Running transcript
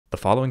The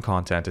following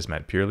content is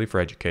meant purely for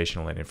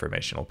educational and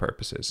informational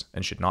purposes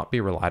and should not be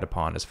relied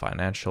upon as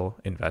financial,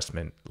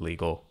 investment,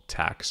 legal,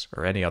 tax,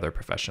 or any other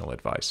professional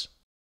advice.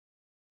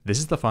 This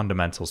is the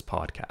Fundamentals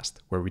podcast,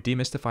 where we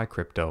demystify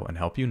crypto and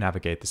help you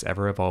navigate this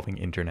ever-evolving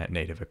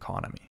internet-native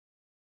economy.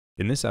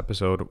 In this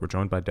episode, we're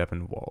joined by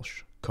Devin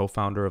Walsh,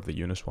 co-founder of the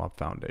Uniswap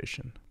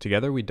Foundation.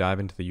 Together, we dive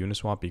into the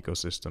Uniswap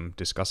ecosystem,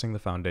 discussing the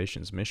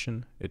foundation's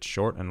mission, its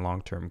short and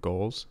long-term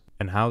goals,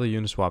 and how the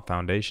Uniswap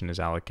Foundation is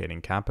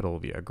allocating capital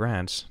via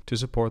grants to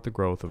support the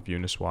growth of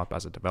Uniswap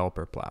as a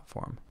developer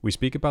platform. We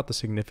speak about the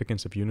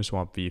significance of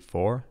Uniswap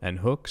V4 and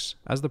hooks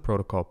as the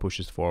protocol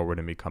pushes forward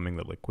in becoming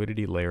the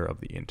liquidity layer of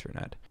the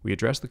internet. We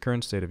address the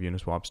current state of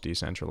Uniswap's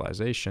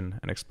decentralization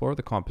and explore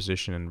the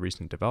composition and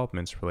recent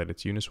developments related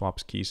to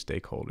Uniswap's key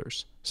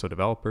stakeholders, so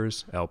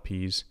developers,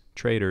 LPs,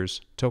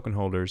 traders, token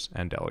holders,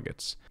 and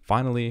delegates.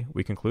 Finally,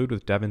 we conclude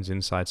with Devin's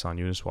insights on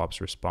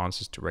Uniswap's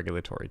responses to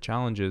regulatory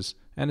challenges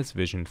and its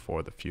vision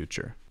for the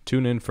future.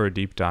 Tune in for a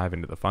deep dive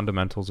into the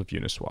fundamentals of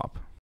Uniswap.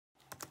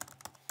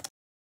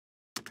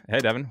 Hey,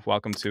 Devin,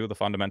 welcome to the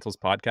Fundamentals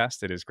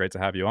podcast. It is great to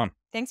have you on.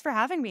 Thanks for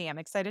having me. I'm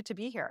excited to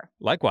be here.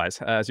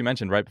 Likewise, as you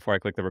mentioned right before I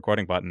clicked the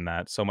recording button,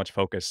 that so much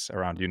focus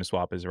around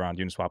Uniswap is around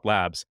Uniswap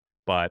Labs.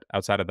 But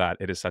outside of that,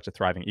 it is such a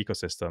thriving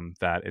ecosystem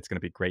that it's going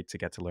to be great to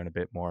get to learn a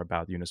bit more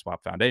about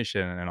Uniswap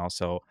Foundation and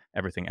also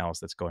everything else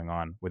that's going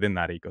on within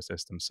that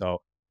ecosystem.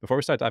 So before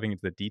we start diving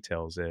into the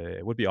details,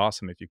 it would be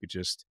awesome if you could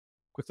just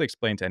quickly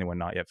explain to anyone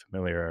not yet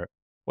familiar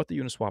what the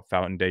Uniswap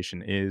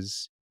Foundation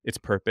is, its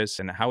purpose,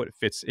 and how it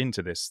fits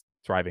into this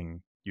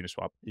thriving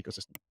Uniswap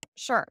ecosystem.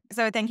 Sure.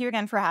 So thank you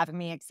again for having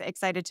me.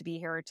 Excited to be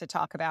here to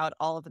talk about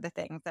all of the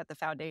things that the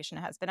foundation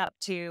has been up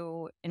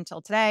to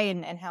until today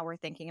and how we're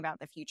thinking about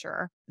the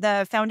future.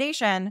 The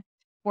foundation,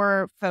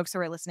 for folks who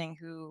are listening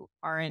who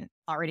aren't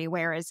already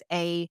aware, is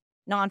a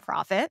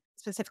nonprofit,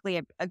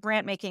 specifically a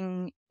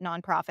grant-making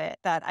nonprofit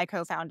that I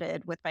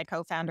co-founded with my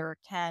co-founder,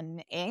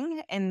 Ken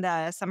Ng, in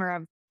the summer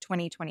of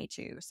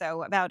 2022.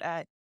 So about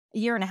a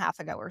year and a half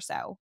ago or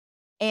so.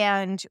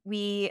 And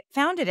we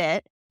founded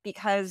it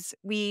because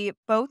we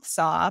both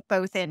saw,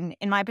 both in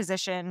my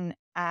position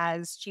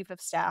as chief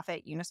of staff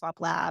at Uniswap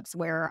Labs,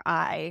 where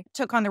I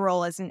took on the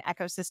role as an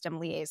ecosystem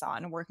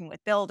liaison, working with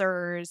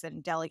builders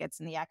and delegates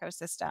in the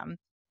ecosystem,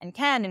 and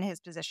Ken, in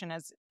his position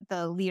as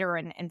the leader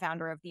and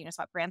founder of the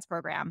Uniswap Grants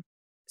Program,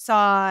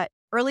 saw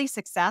early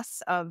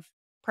success of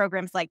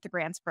programs like the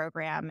Grants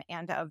Program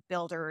and of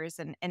builders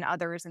and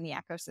others in the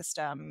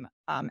ecosystem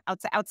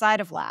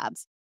outside of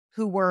labs,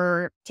 who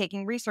were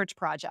taking research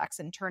projects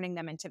and turning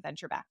them into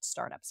venture-backed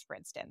startups, for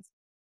instance.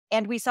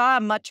 And we saw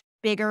a much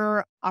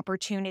bigger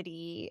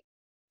opportunity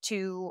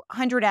to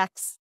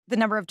 100x the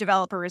number of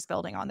developers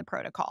building on the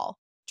protocol,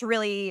 to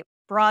really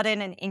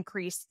broaden and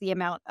increase the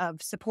amount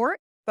of support,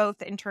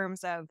 both in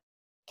terms of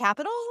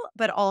capital,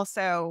 but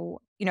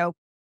also,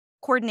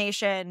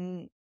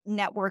 coordination,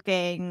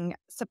 networking,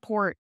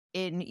 support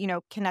in,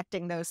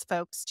 connecting those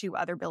folks to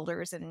other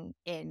builders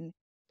in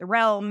the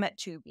realm,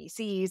 to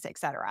VCs, et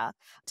cetera,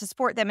 to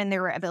support them in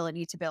their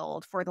ability to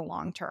build for the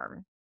long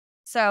term.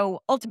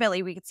 So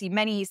ultimately, we could see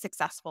many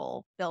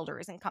successful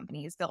builders and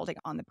companies building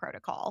on the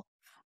protocol.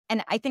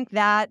 And I think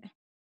that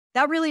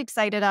really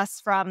excited us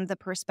from the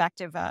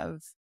perspective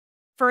of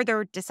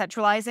further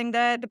decentralizing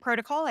the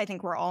protocol. I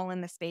think we're all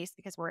in the space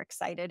because we're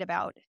excited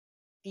about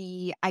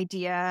the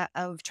idea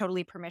of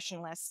totally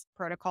permissionless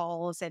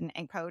protocols and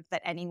code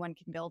that anyone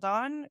can build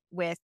on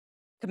with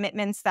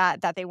commitments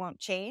that they won't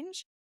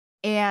change.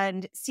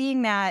 And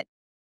seeing that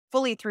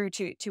fully through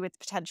to its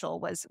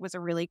potential was a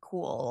really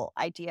cool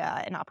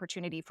idea and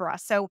opportunity for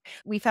us. So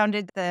we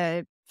founded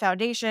the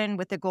foundation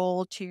with the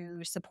goal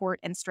to support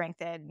and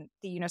strengthen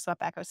the Uniswap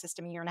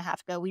ecosystem a year and a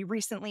half ago. We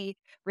recently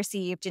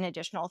received an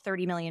additional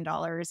 $30 million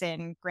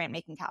in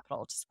grant-making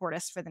capital to support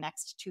us for the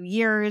next 2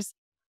 years.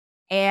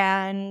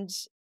 And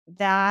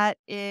that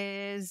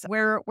is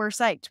where we're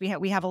psyched.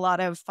 We have a lot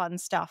of fun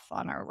stuff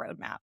on our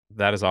roadmap.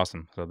 That is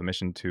awesome. So the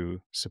mission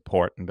to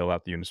support and build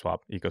out the Uniswap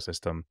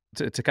ecosystem.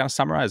 To kind of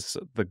summarize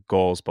the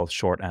goals, both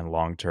short and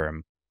long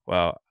term,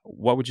 well,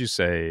 what would you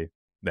say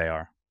they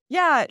are?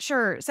 Yeah,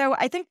 sure. So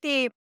I think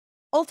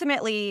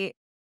ultimately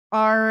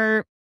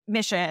our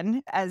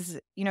mission, as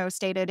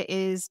stated,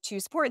 is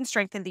to support and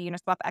strengthen the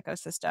Uniswap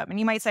ecosystem. And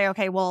you might say,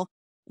 okay, well,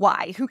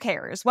 why? Who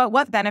cares?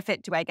 What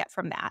benefit do I get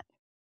from that?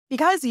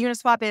 Because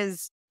Uniswap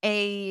is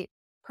a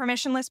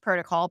permissionless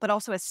protocol, but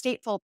also a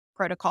stateful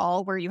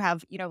protocol where you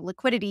have,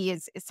 liquidity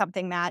is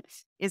something that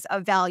is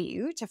of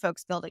value to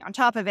folks building on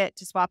top of it,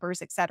 to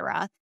swappers, et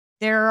cetera.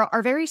 There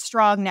are very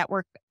strong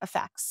network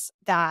effects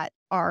that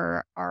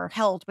are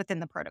held within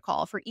the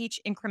protocol for each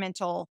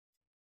incremental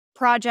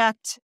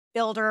project,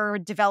 builder,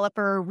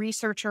 developer,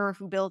 researcher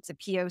who builds a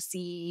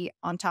POC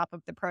on top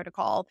of the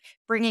protocol,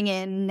 bringing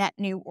in net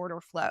new order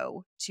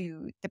flow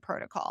to the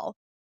protocol.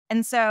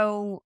 And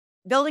so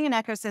building an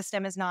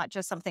ecosystem is not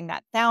just something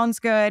that sounds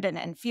good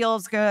and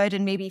feels good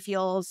and maybe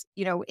feels,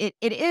 it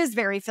is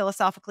very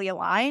philosophically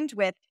aligned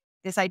with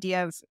this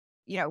idea of,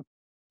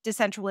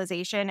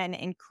 decentralization and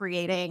in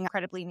creating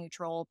incredibly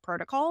neutral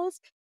protocols.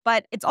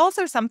 But it's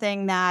also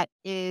something that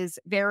is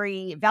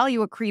very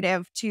value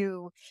accretive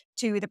to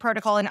the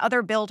protocol and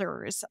other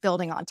builders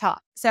building on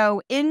top.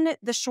 So in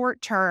the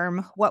short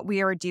term, what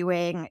we are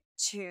doing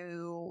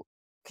to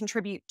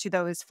contribute to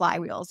those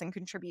flywheels and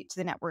contribute to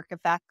the network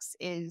effects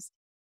is,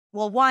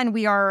 well, one,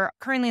 we are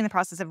currently in the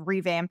process of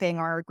revamping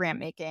our grant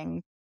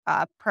making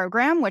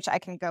program, which I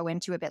can go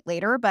into a bit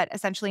later, but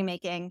essentially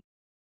making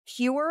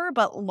fewer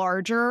but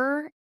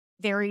larger,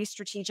 very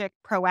strategic,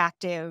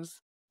 proactive,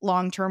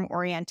 long-term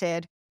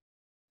oriented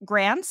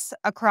grants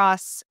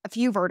across a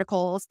few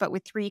verticals, but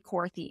with three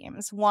core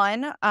themes.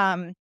 One,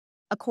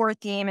 a core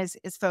theme is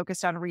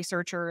focused on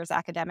researchers,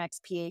 academics,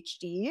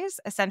 PhDs,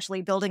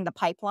 essentially building the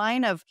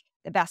pipeline of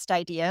the best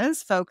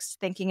ideas, folks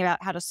thinking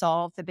about how to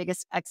solve the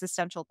biggest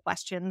existential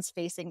questions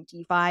facing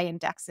DeFi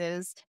and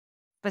DEXs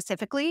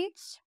specifically,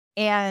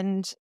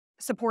 and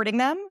supporting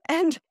them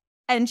and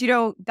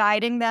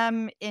guiding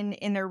them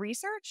in their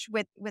research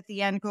with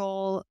the end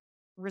goal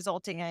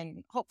resulting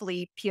in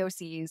hopefully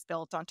POCs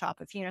built on top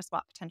of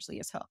Uniswap potentially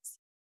as hooks.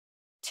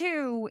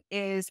 Two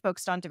is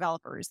focused on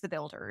developers, the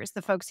builders,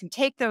 the folks who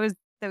take those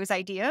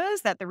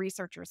ideas that the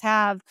researchers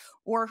have,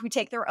 or who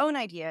take their own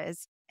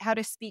ideas, how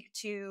to speak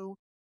to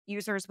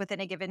users within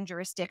a given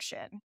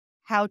jurisdiction,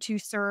 how to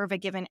serve a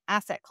given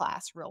asset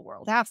class, real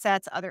world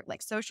assets, other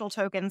like social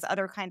tokens,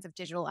 other kinds of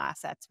digital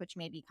assets, which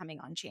may be coming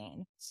on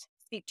chain.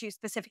 Speak to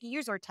specific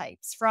user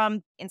types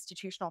from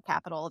institutional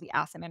capital, the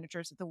asset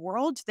managers of the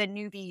world, to the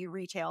newbie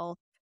retail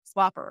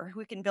swapper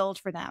who can build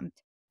for them,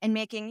 and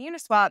making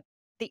Uniswap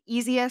the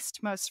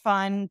easiest, most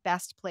fun,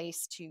 best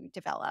place to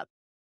develop.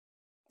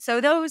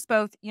 So those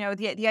both,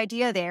 the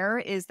idea there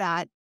is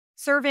that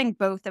serving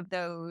both of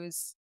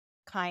those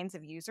kinds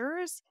of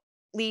users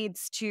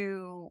leads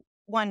to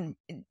one,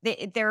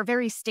 they're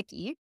very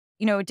sticky.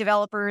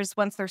 Developers,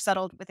 once they're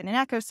settled within an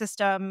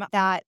ecosystem,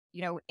 that,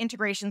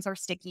 integrations are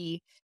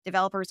sticky,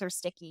 developers are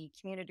sticky,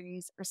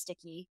 communities are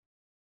sticky.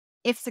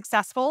 If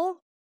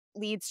successful,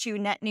 leads to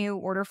net new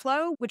order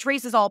flow, which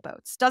raises all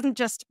boats, doesn't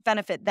just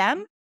benefit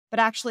them, but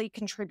actually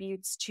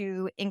contributes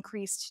to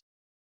increased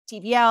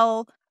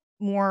TVL,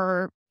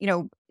 more,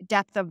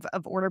 depth of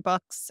order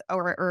books,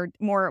 or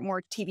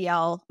more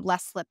TVL,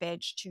 less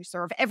slippage to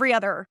serve every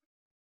other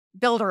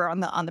builder on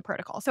the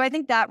protocol. So I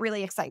think that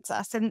really excites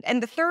us. And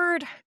the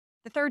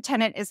third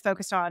tenet is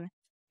focused on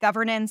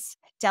governance,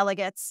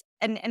 delegates,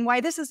 and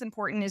why this is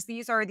important is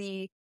these are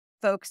the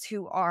folks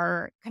who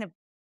are kind of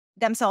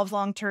themselves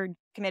long-term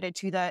committed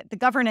to the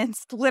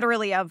governance,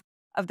 literally, of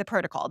the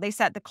protocol. They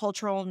set the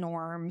cultural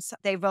norms.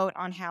 They vote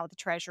on how the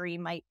treasury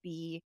might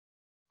be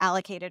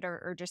allocated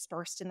or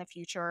dispersed in the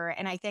future.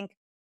 And I think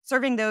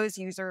serving those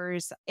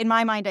users, in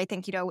my mind, I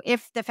think,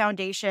 if the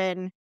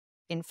foundation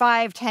in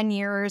 5-10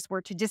 years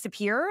were to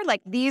disappear,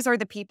 like these are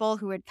the people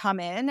who would come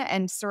in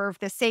and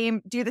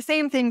do the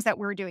same things that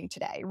we're doing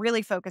today,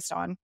 really focused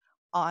on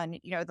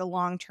the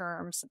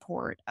long-term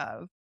support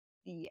of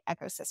the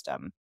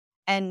ecosystem.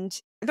 And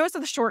those are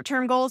the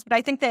short-term goals, but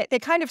I think that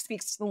it kind of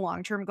speaks to the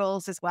long-term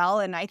goals as well.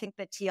 And I think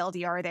the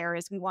TLDR there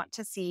is we want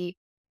to see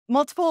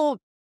multiple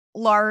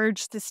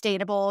large,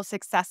 sustainable,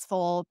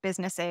 successful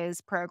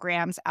businesses,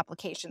 programs,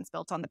 applications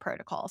built on the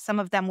protocol. Some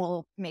of them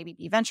will maybe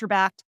be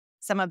venture-backed.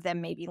 Some of them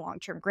may be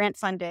long-term grant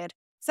funded.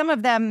 Some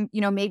of them,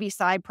 may be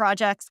side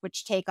projects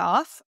which take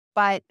off.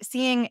 But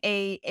seeing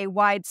a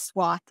wide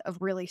swath of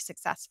really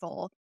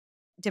successful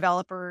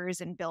developers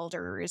and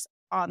builders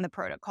on the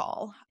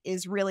protocol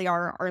is really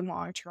our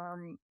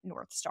long-term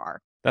North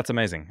Star. That's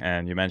amazing.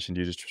 And you mentioned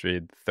you just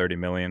received 30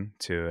 million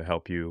to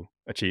help you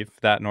achieve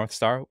that North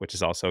Star, which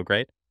is also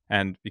great.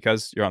 And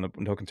because you're on the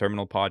token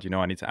terminal pod,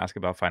 I need to ask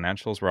about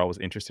financials. We're always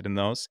interested in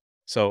those.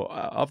 So,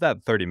 of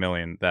that 30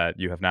 million that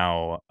you have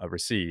now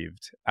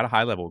received, at a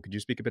high level, could you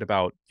speak a bit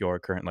about your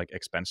current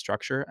expense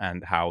structure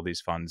and how these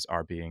funds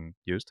are being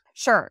used?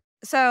 Sure.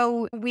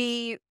 So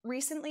we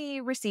recently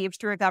received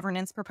through a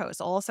governance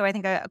proposal. So I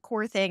think a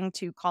core thing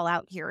to call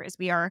out here is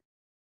we are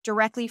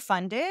directly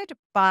funded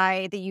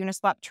by the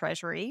Uniswap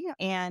Treasury,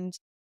 and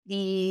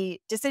the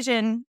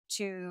decision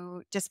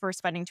to disperse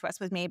funding to us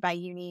was made by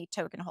Uni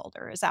token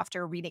holders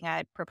after reading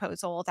a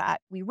proposal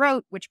that we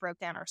wrote, which broke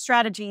down our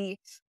strategy,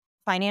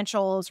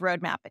 financials,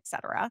 roadmap, et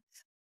cetera.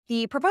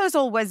 The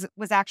proposal was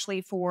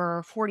actually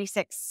for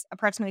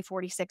approximately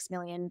 $46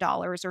 million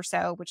or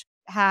so, which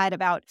had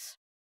about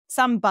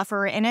some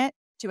buffer in it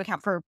to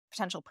account for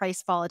potential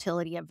price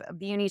volatility of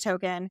the Uni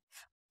token.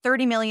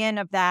 30 million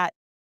of that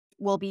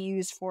will be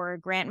used for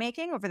grant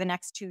making over the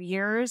next 2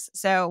 years.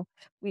 So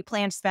we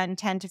plan to spend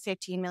 $10 to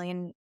 $15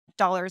 million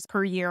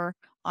per year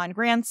on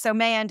grants. So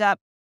may end up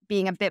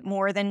being a bit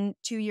more than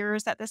 2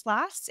 years that this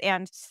lasts.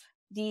 And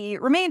the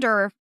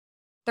remainder,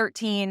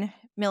 13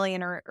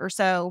 million or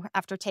so,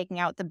 after taking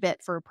out the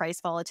bit for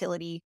price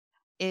volatility,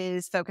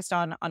 is focused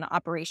on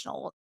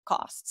operational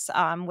costs,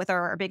 with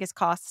our biggest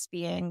costs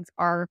being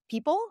our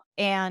people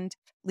and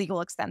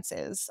legal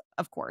expenses,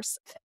 of course.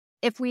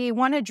 If we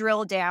want to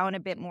drill down a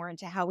bit more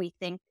into how we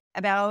think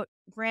about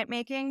grant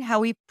making, how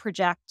we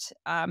project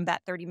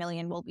that 30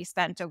 million will be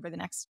spent over the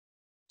next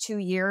 2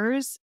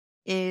 years,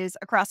 is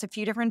across a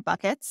few different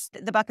buckets.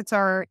 The buckets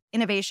are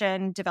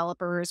innovation,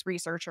 developers,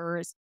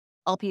 researchers,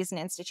 LPs and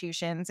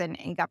institutions,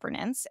 and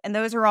governance. And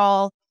those are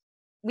all,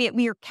 we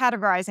are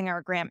categorizing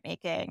our grant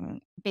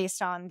making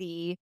based on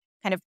the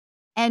kind of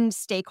end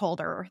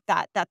stakeholder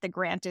that the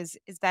grant is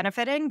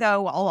benefiting,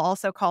 though I'll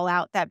also call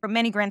out that for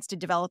many grants to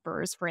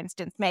developers, for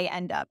instance, may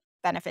end up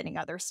benefiting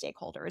other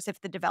stakeholders if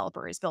the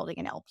developer is building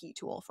an LP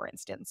tool, for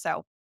instance.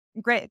 So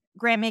grant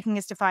making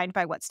is defined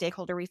by what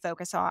stakeholder we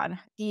focus on.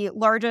 The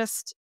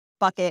largest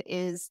bucket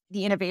is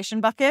the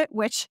innovation bucket,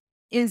 which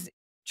is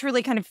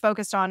truly kind of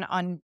focused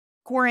on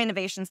core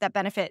innovations that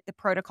benefit the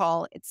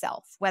protocol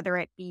itself, whether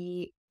it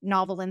be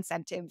novel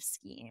incentive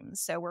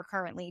schemes. So we're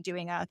currently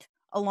doing a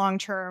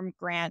long-term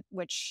grant,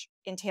 which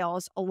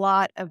entails a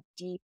lot of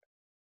deep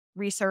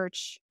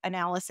research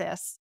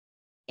analysis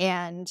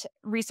from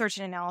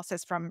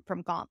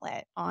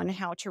Gauntlet on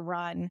how to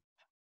run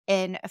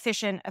an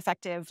efficient,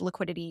 effective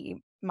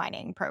liquidity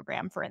mining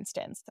program, for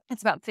instance.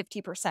 It's about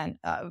 50%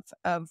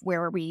 of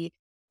where we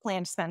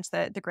plan to spend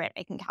the grant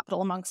making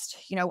capital amongst,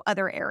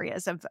 other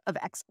areas of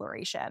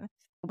exploration,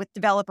 with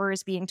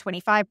developers being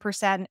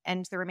 25%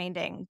 and the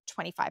remaining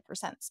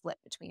 25% split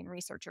between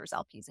researchers,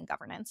 LPs, and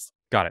governance.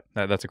 Got it.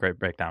 That's a great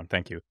breakdown.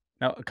 Thank you.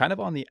 Now, kind of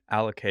on the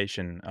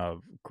allocation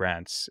of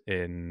grants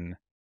in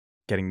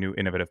getting new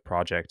innovative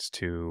projects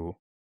to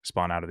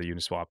spawn out of the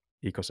Uniswap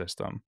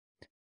ecosystem,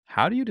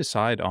 how do you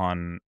decide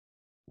on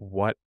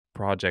what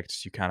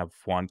projects you kind of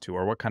want to,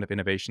 or what kind of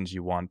innovations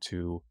you want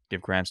to give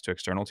grants to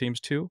external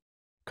teams to,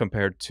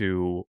 compared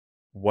to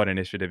what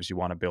initiatives you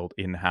want to build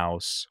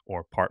in-house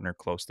or partner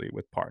closely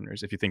with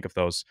partners? If you think of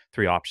those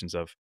three options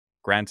of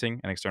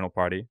granting an external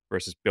party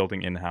versus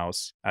building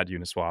in-house at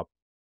Uniswap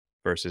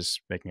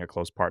versus making a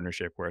close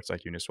partnership where it's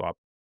like Uniswap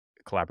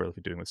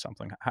collaboratively doing with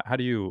something. How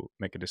do you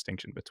make a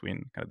distinction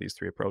between kind of these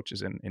three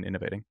approaches in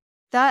innovating?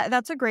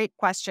 That's a great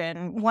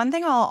question. One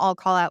thing I'll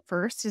call out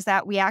first is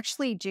that we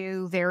actually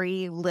do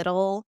very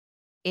little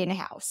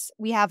in-house.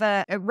 We have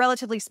a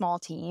relatively small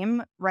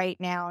team right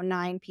now,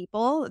 9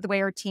 people. The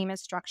way our team is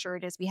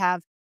structured is we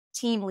have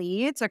team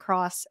leads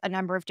across a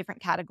number of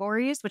different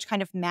categories, which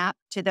kind of map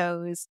to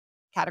those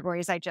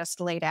categories I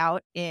just laid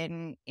out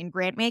in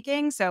grant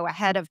making. So a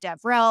head of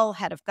DevRel,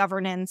 head of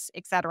governance,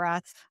 et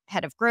cetera,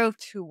 head of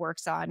growth who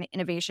works on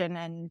innovation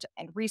and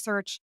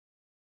research.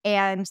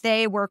 And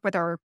they work with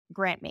our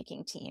grant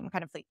making team,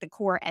 kind of like the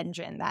core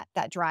engine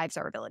that drives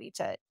our ability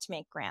to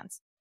make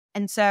grants.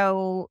 And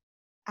so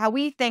how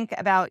we think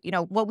about,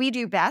 what we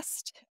do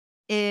best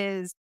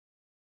is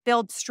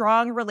build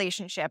strong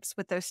relationships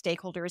with those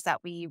stakeholders that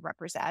we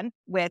represent,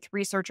 with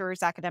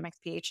researchers, academics,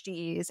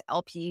 PhDs,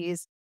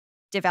 LPs,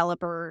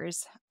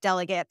 developers,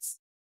 delegates,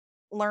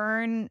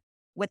 learn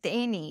what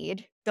they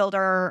need, build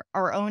our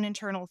own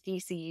internal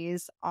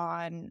theses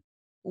on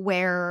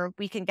where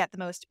we can get the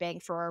most bang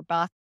for our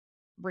buck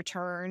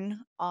return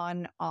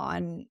on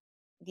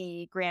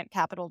the grant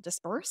capital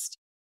dispersed,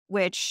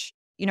 which,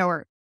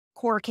 are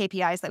core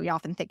KPIs that we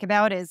often think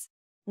about is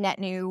net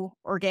new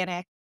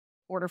organic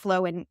order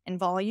flow and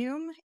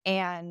volume,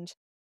 and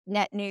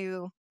net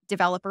new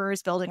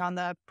developers building on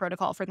the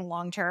protocol for the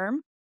long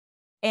term,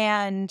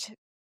 and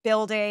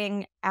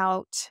building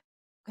out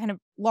kind of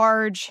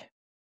large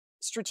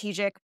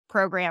strategic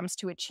programs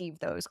to achieve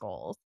those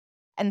goals.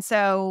 And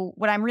so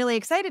what I'm really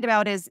excited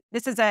about is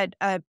this is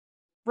a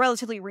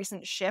relatively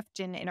recent shift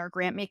in our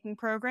grant making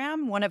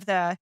program.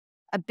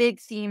 A big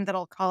theme that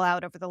I'll call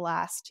out over the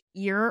last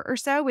year or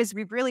so is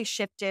we've really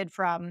shifted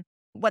from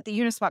what the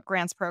Uniswap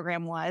grants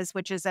program was,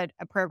 which is a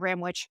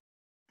program which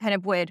kind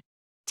of would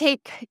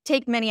take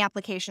many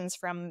applications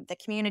from the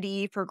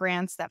community for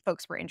grants that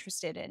folks were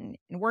interested in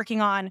working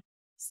on,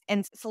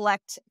 and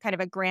select kind of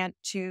a grant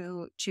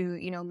to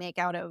make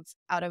out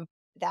of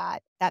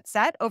that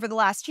set. Over the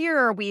last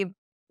year, we've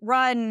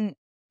run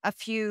a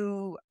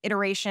few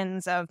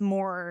iterations of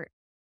more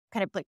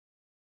kind of like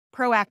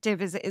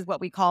proactive is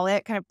what we call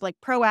it, kind of like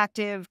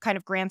proactive kind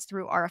of grants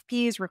through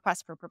RFPs,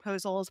 requests for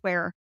proposals,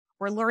 where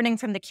we're learning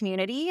from the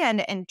community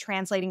and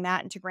translating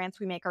that into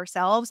grants we make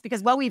ourselves.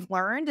 Because what we've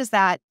learned is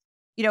that,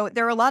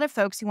 there are a lot of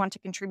folks who want to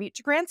contribute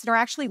to grants and are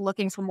actually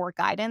looking for more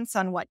guidance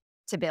on what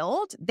to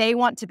build. They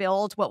want to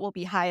build what will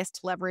be highest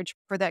leverage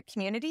for the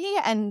community.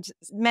 And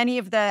many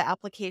of the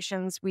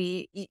applications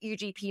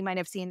UGP might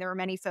have seen, there were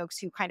many folks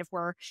who kind of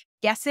were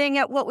guessing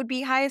at what would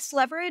be highest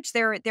leverage.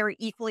 They're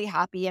equally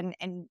happy and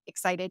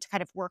excited to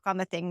kind of work on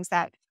the things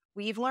that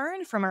we've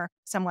learned from our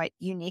somewhat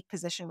unique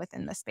position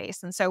within the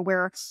space. And so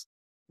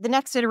the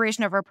next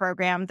iteration of our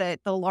program, the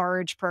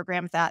large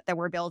program that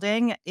we're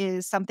building,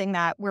 is something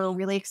that we're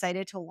really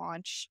excited to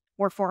launch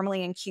more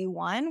formally in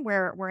Q1,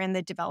 where we're in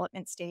the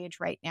development stage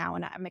right now,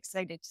 and I'm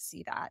excited to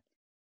see that.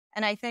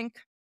 And I think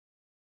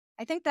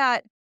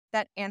that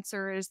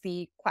answers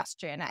the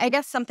question. I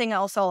guess something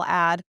else I'll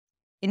add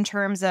in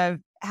terms of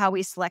how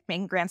we select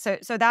making grants.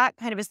 So that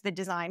kind of is the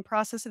design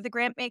process of the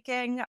grant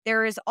making.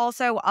 There is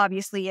also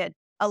obviously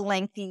a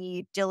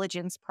lengthy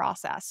diligence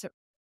process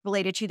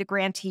related to the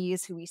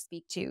grantees who we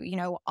speak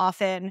to.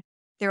 Often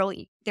there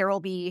will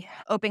be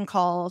open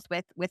calls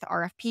with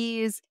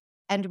RFPs,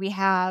 and we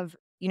have,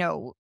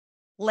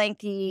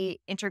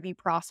 lengthy interview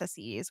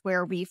processes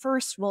where we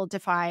first will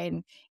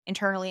define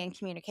internally and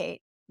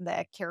communicate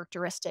the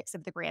characteristics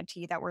of the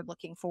grantee that we're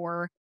looking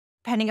for.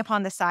 Depending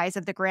upon the size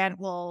of the grant,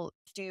 we'll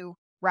do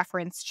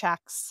reference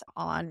checks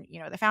on,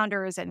 the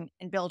founders and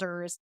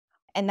builders.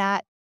 And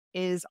that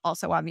is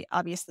also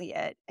obviously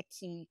a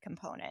key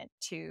component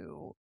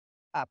to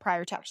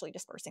prior to actually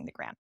dispersing the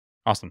grant.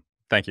 Awesome.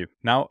 Thank you.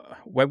 Now,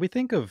 when we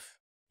think of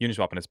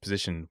Uniswap and its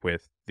position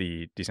with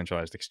the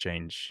decentralized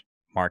exchange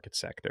market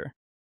sector,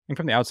 and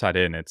from the outside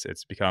in,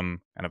 it's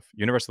become kind of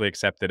universally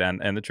accepted.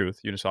 And the truth,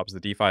 Uniswap is the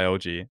DeFi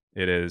OG. It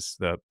is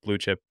the blue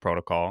chip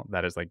protocol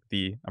that is like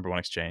the number one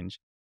exchange.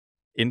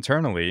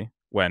 Internally,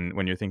 when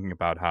you're thinking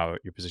about how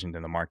you're positioned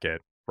in the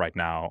market right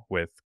now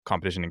with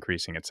competition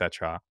increasing,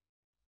 etc.,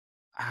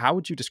 how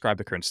would you describe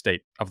the current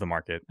state of the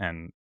market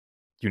and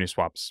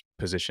Uniswap's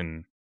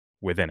position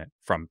within it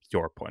from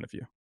your point of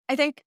view? I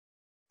think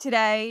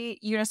today,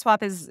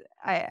 Uniswap is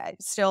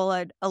still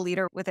a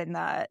leader within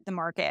the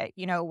market.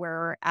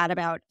 We're at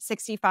about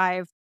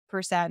 65%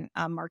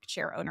 market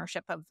share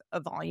ownership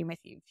of volume if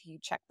you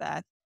check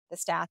the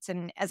stats.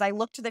 And as I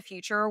look to the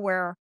future,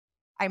 where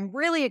I'm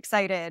really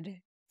excited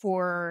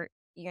for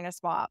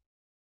Uniswap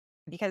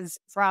because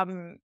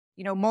from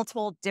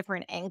multiple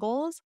different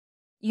angles,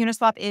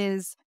 Uniswap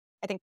is,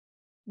 I think,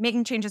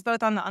 making changes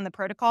both on the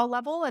protocol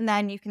level, and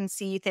then you can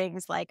see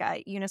things like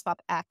Uniswap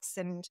X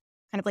and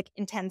kind of like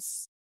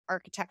intense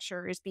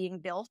architectures being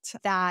built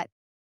that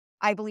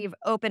I believe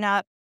open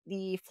up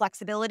the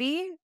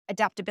flexibility,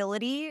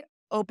 adaptability,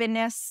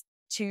 openness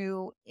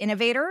to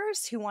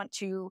innovators who want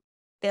to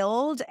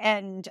build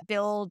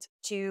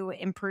to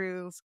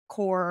improve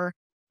core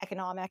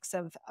economics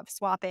of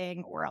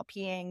swapping or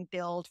LPing,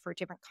 build for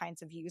different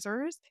kinds of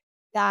users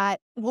that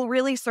will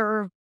really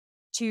serve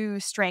to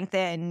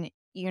strengthen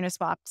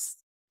Uniswap's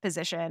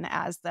position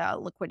as the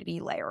liquidity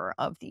layer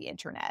of the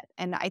internet.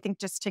 And I think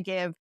just to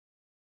give,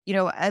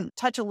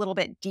 touch a little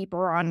bit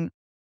deeper on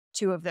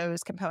two of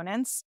those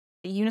components,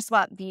 the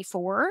Uniswap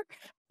V4,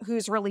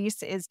 whose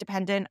release is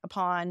dependent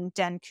upon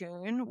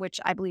Dencun, which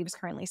I believe is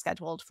currently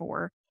scheduled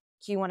for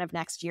Q1 of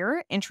next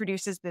year,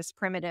 introduces this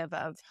primitive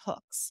of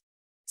hooks.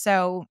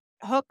 So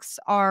hooks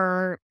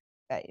are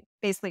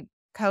basically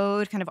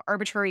code, kind of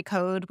arbitrary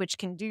code, which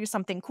can do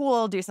something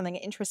cool, do something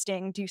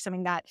interesting, do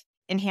something that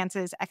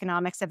enhances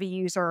economics of a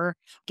user,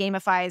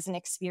 gamifies an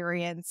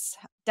experience,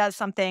 does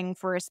something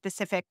for a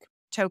specific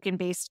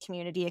token-based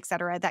community, et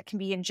cetera, that can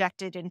be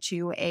injected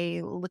into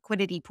a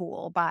liquidity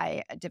pool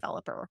by a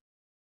developer.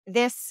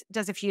 This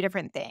does a few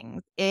different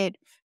things. It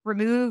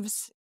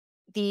removes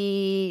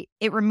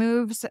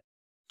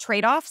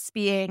trade-offs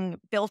being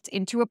built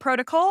into a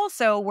protocol.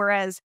 So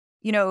whereas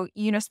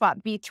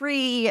Uniswap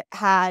V3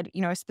 had,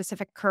 a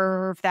specific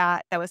curve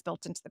that was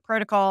built into the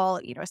protocol,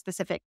 a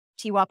specific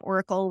TWAP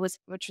oracle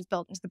which was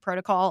built into the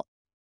protocol.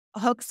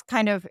 Hooks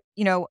kind of,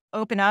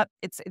 open up.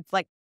 It's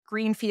like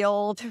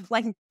greenfield,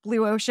 like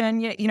blue ocean.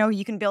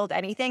 You can build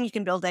anything. You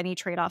can build any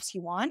trade-offs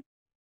you want.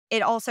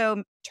 It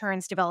also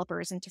turns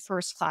developers into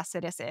first-class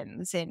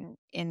citizens in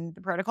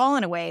the protocol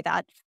in a way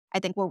that I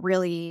think will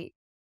really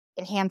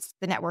enhance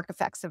the network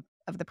effects of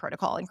the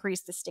protocol,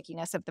 increase the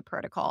stickiness of the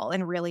protocol,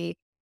 and really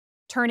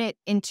turn it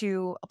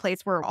into a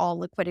place where all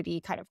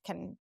liquidity kind of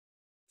can,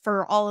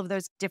 for all of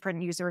those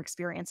different user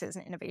experiences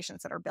and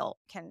innovations that are built,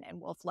 can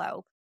and will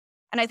flow.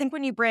 And I think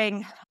when you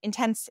bring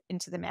Intense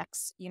into the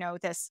mix,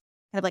 this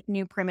kind of like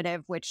new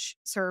primitive, which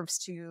serves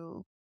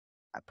to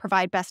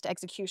provide best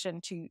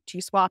execution to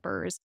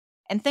swappers,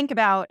 and think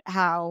about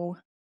how,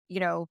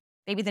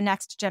 maybe the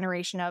next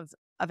generation of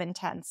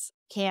Intense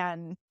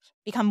can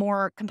become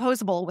more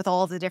composable with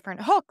all the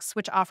different hooks,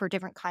 which offer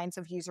different kinds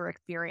of user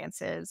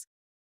experiences.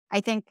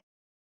 I think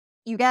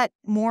you get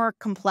more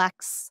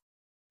complex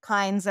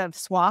kinds of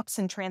swaps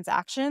and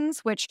transactions,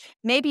 which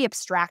may be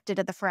abstracted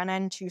at the front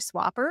end to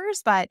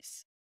swappers, but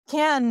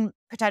can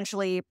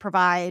potentially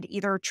provide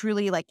either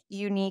truly like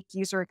unique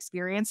user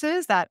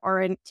experiences that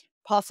aren't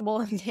possible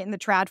in the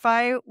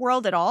TradFi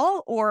world at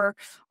all, or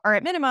are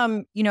at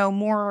minimum,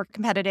 more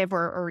competitive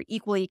or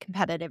equally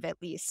competitive, at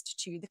least,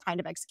 to the kind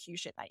of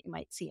execution that you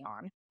might see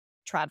on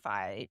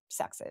TradFi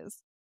sexes.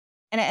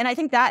 And I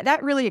think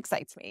that really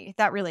excites me.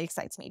 That really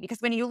excites me because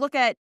when you look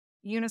at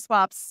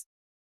Uniswap's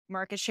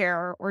market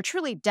share or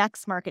truly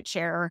DEX market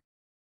share,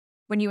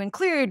 when you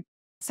include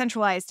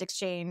centralized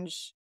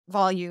exchange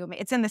volume,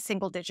 it's in the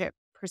single digit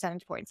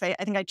percentage points. I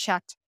think I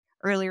checked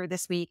earlier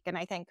this week, and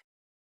I think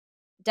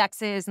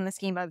DEXs in the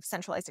scheme of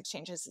centralized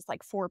exchanges is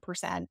like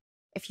 4%.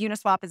 If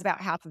Uniswap is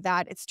about half of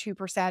that, it's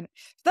 2%.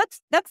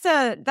 That's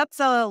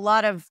a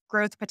lot of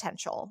growth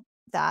potential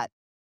that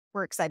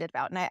we're excited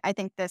about. And I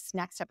think this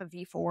next step of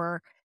V4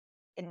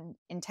 in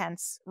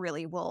Intense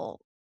really will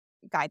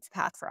guide the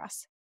path for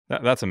us.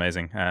 That's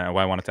amazing.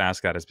 Why I wanted to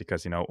ask that is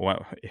because,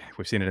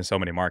 we've seen it in so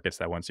many markets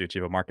that once you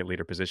achieve a market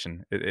leader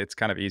position, it's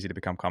kind of easy to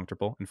become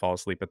comfortable and fall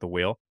asleep at the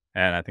wheel.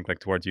 And I think like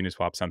towards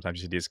Uniswap, sometimes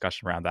you see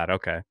discussion around that.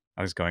 Okay,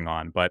 what's going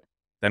on? But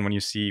then when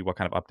you see what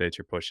kind of updates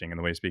you're pushing and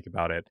the way you speak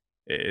about it,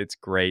 It's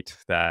great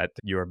that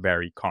you are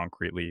very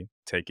concretely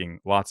taking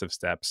lots of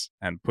steps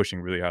and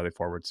pushing really highly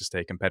forward to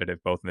stay competitive,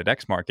 both in the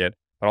DEX market,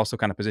 but also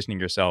kind of positioning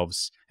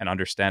yourselves and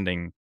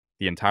understanding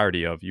the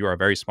entirety of you are a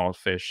very small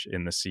fish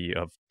in the sea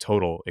of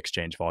total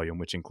exchange volume,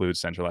 which includes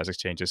centralized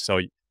exchanges.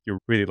 So you're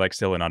really like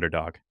still an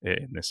underdog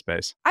in this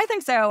space. I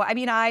think so. I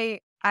mean, I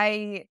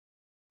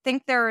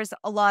think there's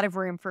a lot of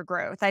room for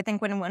growth. I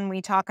think when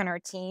we talk on our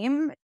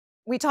team,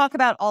 we talk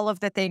about all of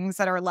the things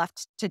that are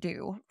left to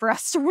do for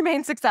us to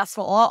remain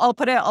successful. I'll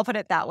put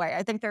it that way.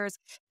 I think there's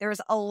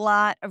a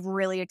lot of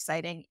really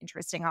exciting,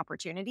 interesting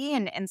opportunity,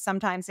 and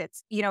sometimes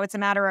it's it's a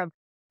matter of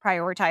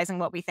prioritizing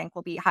what we think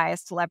will be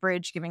highest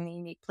leverage, given the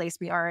unique place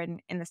we are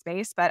in the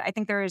space. But I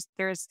think there's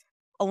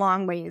a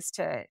long ways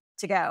to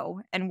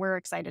go, and we're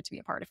excited to be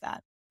a part of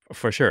that.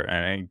 For sure.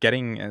 And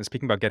getting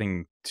speaking about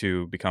getting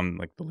to become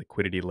like the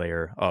liquidity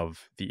layer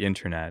of the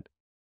internet,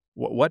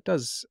 what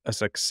does a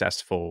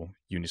successful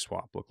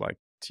Uniswap look like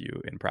to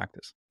you in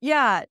practice?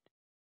 Yeah.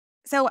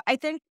 So I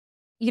think,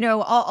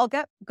 I'll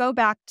go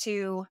back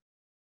to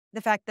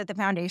the fact that the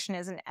foundation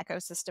is an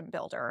ecosystem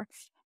builder.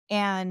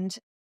 And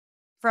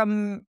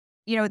from,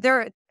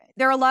 there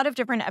are a lot of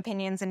different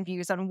opinions and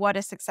views on what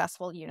a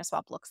successful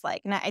Uniswap looks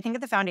like. And I think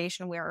at the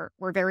foundation, we're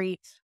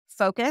very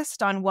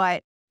focused on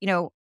what,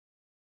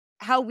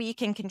 how we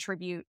can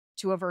contribute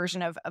to a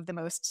version of the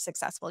most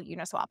successful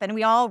Uniswap. And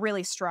we all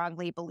really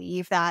strongly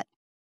believe that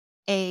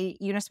a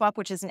Uniswap,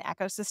 which is an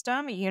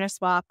ecosystem, a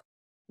Uniswap,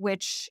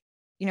 which,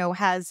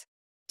 has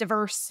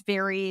diverse,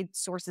 varied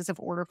sources of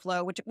order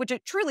flow, which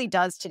it truly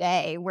does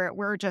today.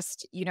 We're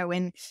just,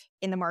 in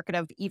the market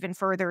of even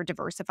further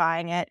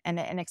diversifying it and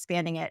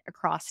expanding it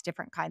across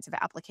different kinds of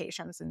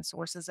applications and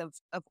sources of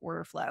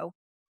order flow.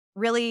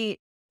 Really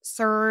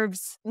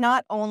serves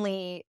not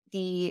only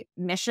the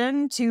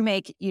mission to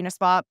make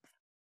Uniswap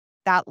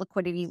that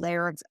liquidity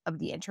layer of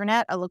the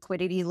internet, a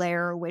liquidity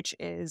layer which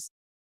is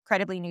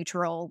credibly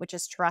neutral, which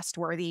is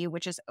trustworthy,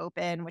 which is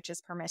open, which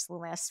is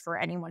permissionless for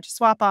anyone to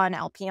swap on,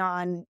 LP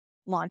on,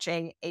 launch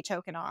a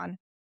token on,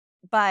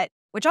 but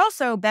which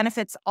also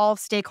benefits all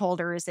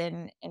stakeholders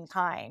in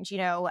kind.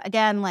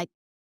 Again, like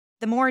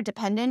the more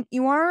dependent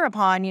you are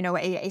upon,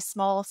 a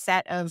small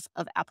set of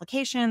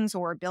applications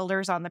or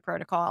builders on the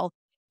protocol,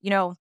 you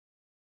know,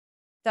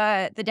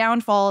 the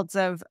downfalls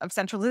of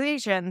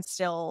centralization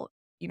still,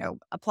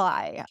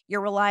 apply. You're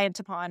reliant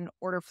upon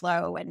order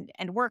flow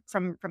and work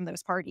from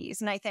those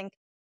parties. And I think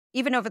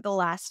even over the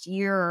last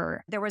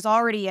year, there was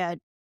already a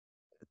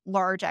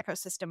large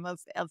ecosystem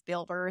of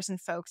builders and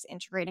folks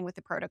integrating with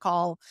the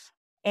protocol.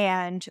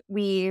 And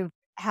we've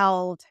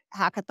held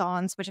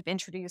hackathons, which have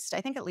introduced, I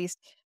think, at least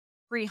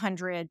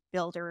 300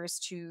 builders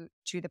to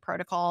the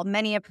protocol,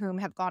 many of whom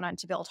have gone on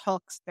to build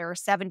hooks. There are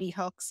 70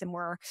 hooks and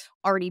were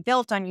already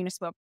built on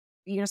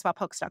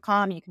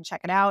uniswaphooks.com. You can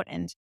check it out.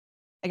 And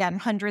again,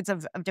 hundreds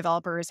of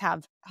developers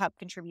have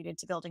contributed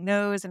to building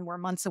those, and we're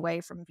months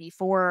away from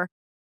V4.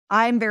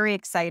 I'm very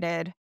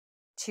excited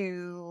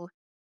to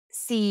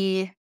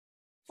see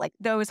like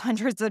those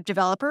hundreds of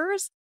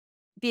developers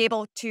be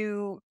able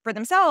to, for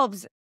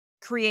themselves,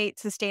 create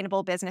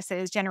sustainable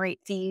businesses, generate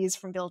fees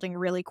from building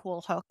really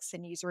cool hooks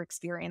and user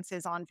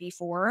experiences on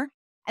V4.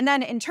 And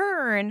then in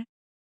turn,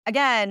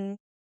 again,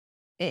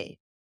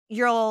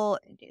 you'll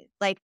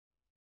like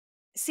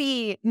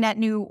see net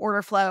new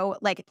order flow,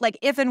 like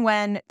if and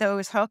when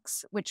those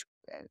hooks, which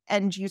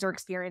end user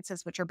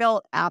experiences, which are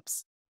built,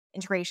 apps,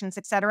 integrations,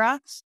 etc.,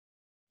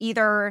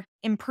 either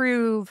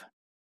improve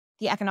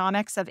the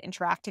economics of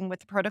interacting with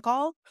the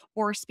protocol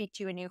or speak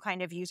to a new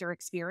kind of user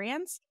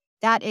experience.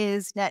 That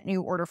is net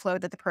new order flow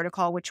that the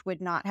protocol, which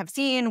would not have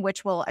seen,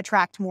 which will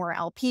attract more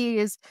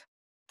LPs,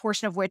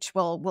 portion of which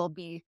will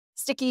be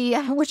sticky,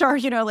 which are,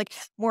 like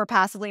more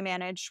passively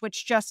managed,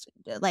 which just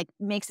like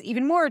makes it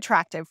even more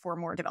attractive for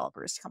more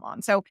developers to come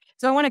on. So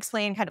I want to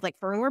explain kind of like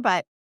further,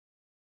 but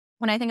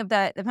when I think of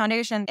the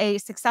foundation, a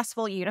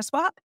successful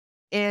Uniswap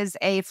is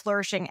a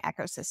flourishing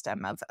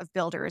ecosystem of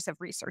builders, of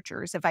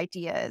researchers, of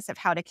ideas, of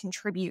how to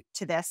contribute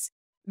to this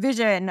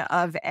vision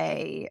of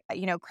a,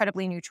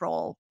 credibly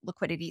neutral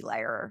liquidity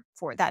layer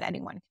for that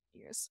anyone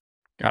can use.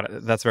 Got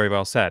it. That's very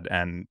well said.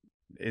 And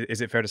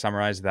is it fair to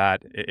summarize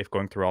that if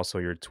going through also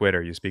your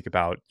Twitter, you speak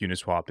about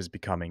Uniswap is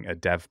becoming a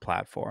dev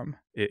platform?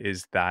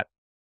 Is that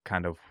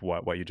kind of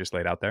what you just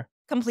laid out there?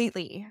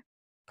 Completely,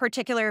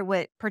 particularly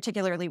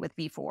with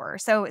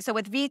V4. So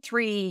with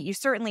V3, you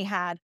certainly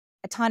had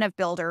a ton of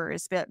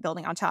builders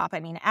building on top. I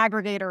mean,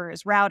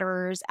 aggregators,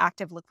 routers,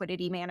 active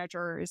liquidity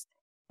managers,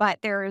 but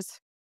there's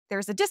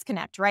a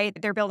disconnect, right?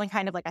 They're building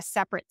kind of like a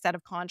separate set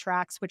of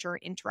contracts which are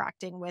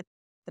interacting with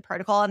the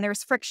protocol, and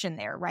there's friction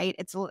there, right?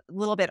 It's a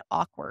little bit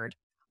awkward,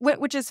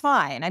 which is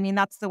fine. I mean,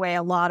 that's the way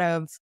a lot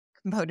of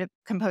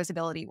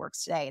composability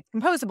works today. It's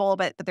composable,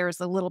 but there's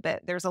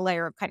a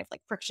layer of kind of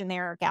like friction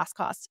there, gas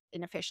cost,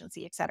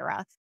 inefficiency, et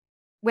cetera.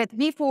 With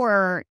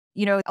V4,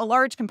 a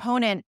large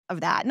component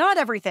of that, not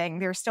everything,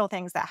 there's still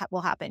things that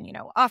will happen,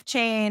 off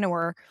chain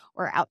or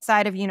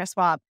outside of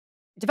Uniswap.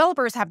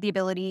 Developers have the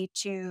ability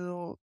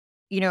to,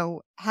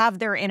 have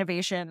their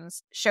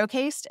innovations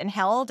showcased and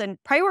held and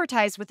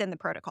prioritized within the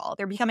protocol.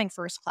 They're becoming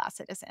first-class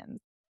citizens.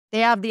 They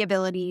have the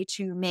ability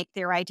to make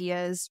their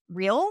ideas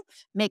real,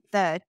 make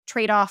the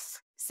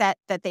trade-off set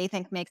that they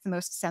think makes the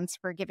most sense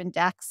for a given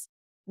DEX,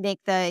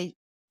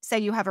 say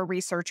you have a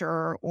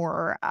researcher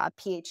or a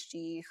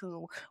PhD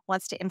who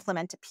wants to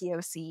implement a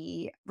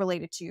POC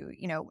related to,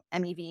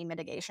 MEV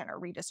mitigation or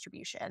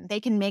redistribution. They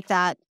can make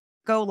that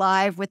go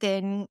live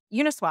within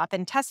Uniswap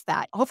and test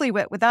that. Hopefully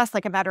with us,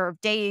 like a matter of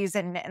days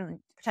and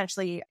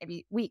potentially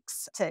maybe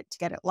weeks to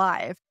get it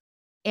live.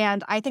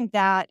 And I think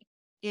that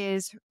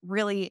is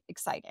really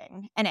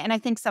exciting. And I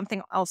think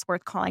something else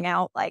worth calling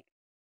out, like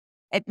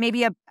it may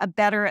be a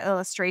better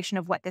illustration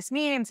of what this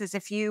means is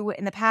if you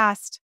in the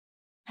past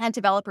had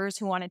developers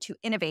who wanted to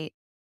innovate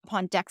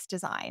upon DEX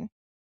design.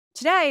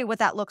 Today, what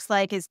that looks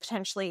like is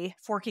potentially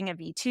forking a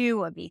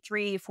V2, a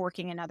V3,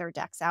 forking another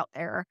DEX out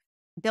there,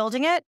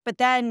 building it, but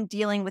then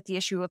dealing with the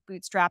issue of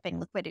bootstrapping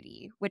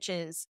liquidity, which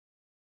is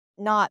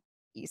not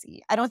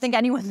easy. I don't think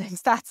anyone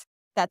thinks that's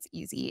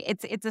easy.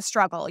 It's a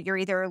struggle. You're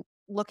either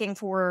looking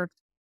for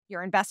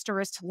your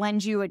investors to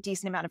lend you a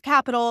decent amount of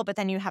capital, but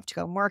then you have to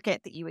go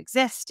market that you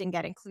exist and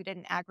get included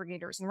in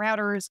aggregators and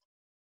routers.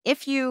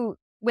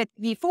 With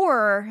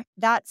V4,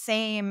 that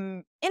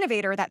same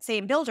innovator, that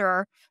same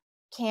builder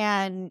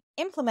can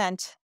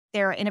implement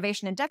their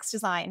innovation in DEX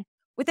design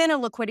within a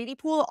liquidity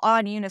pool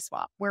on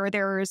Uniswap, where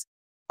there's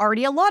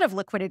already a lot of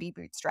liquidity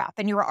bootstrap,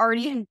 and you're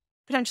already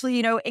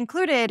potentially,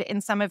 included in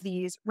some of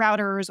these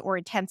routers or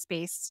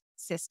intense-based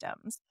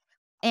systems.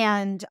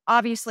 And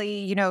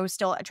obviously,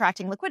 still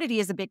attracting liquidity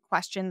is a big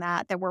question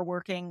that we're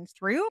working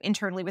through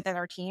internally within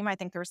our team. I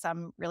think there's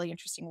some really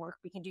interesting work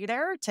we can do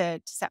there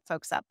to set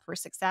folks up for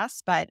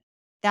success, but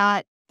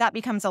that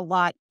becomes a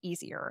lot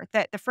easier.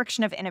 That the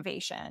friction of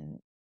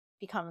innovation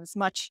becomes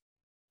much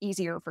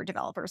easier for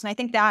developers. And I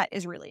think that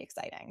is really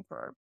exciting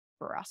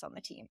for us on the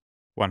team.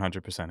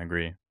 100%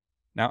 agree.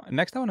 Now,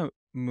 next I want to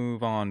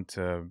move on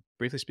to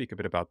briefly speak a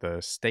bit about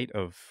the state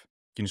of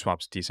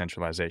Uniswap's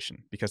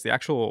decentralization, because the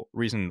actual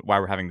reason why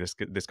we're having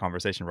this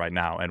conversation right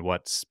now and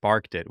what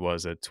sparked it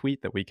was a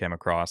tweet that we came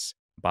across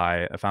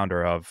by a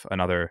founder of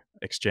another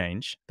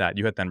exchange that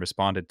you had then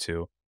responded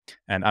to.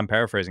 And I'm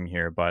paraphrasing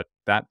here, but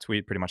that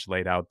tweet pretty much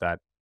laid out that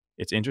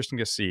it's interesting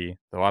to see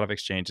that a lot of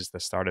exchanges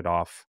that started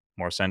off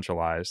more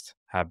centralized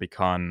have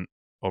become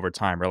over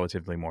time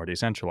relatively more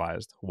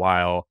decentralized,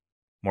 while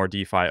more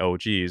DeFi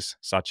OGs,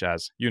 such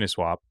as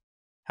Uniswap,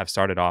 have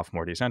started off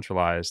more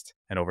decentralized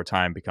and over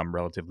time become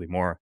relatively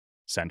more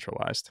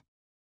centralized.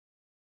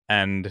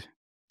 And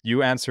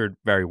you answered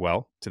very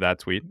well to that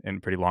tweet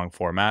in pretty long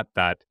format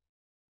that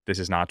this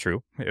is not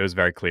true. It was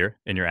very clear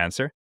in your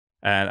answer.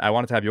 And I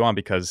wanted to have you on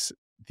because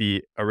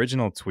the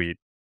original tweet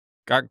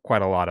got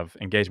quite a lot of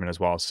engagement as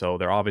well. So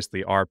there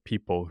obviously are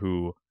people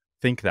who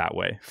think that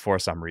way for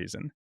some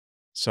reason.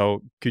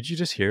 So could you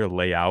just here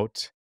lay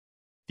out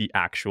the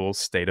actual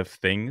state of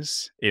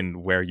things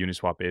in where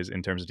Uniswap is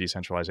in terms of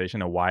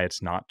decentralization and why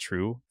it's not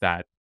true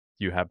that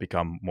you have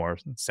become more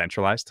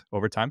centralized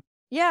over time?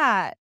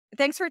 Yeah,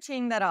 thanks for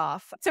teeing that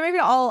off. So maybe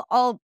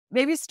I'll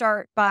maybe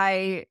start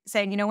by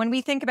saying, when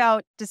we think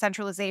about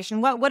decentralization,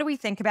 what do we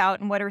think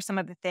about, and what are some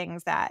of the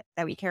things that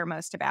we care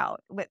most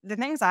about? The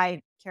things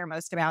I care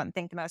most about and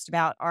think the most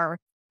about are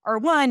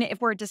one,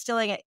 if we're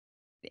distilling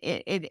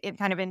it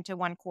kind of into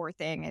one core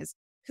thing, is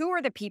who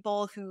are the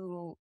people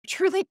who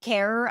truly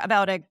care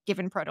about a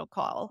given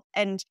protocol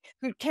and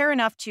who care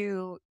enough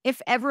to,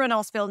 if everyone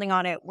else building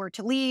on it were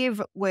to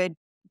leave, would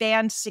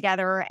band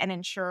together and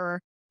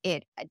ensure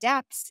it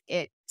adapts,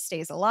 it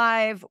stays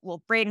alive,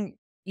 will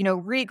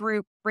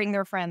regroup, bring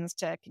their friends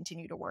to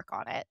continue to work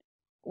on it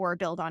or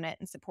build on it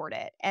and support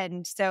it.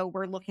 And so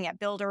we're looking at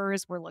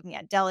builders, we're looking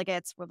at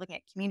delegates, we're looking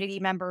at community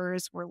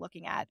members, we're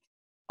looking at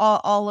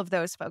all of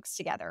those folks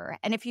together.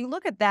 And if you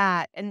look at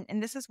that, and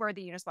this is where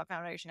the Uniswap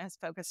Foundation has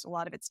focused a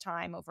lot of its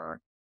time over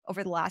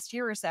the last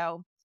year or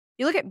so,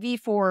 you look at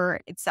V4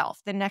 itself,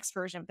 the next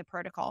version of the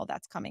protocol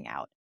that's coming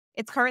out.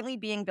 It's currently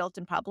being built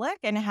in public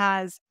and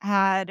has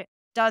had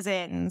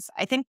dozens,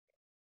 I think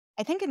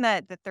in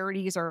the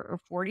 30s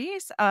or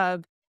 40s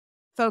of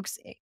folks,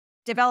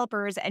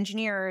 developers,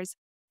 engineers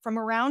from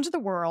around the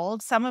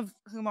world, some of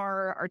whom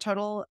are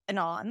total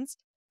anons,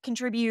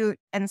 contribute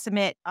and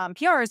submit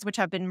PRs, which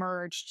have been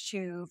merged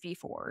to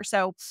V4.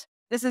 So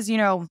this is,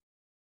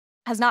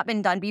 has not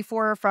been done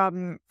before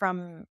from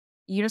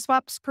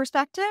Uniswap's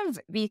perspective.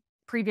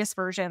 Previous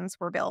versions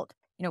were built,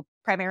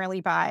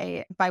 primarily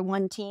by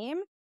one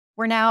team.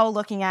 We're now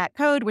looking at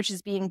code, which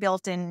is being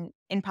built in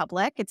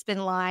public. It's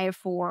been live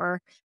for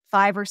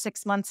 5 or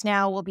 6 months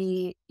now. Will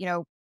be,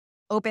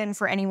 open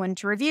for anyone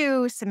to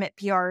review, submit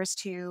PRs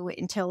to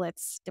until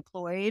it's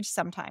deployed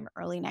sometime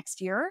early next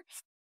year.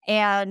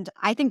 And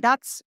I think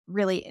that's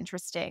really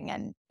interesting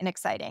and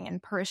exciting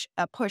and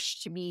a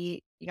push to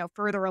be,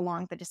 further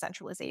along the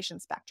decentralization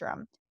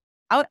spectrum.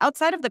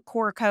 Outside of the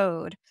core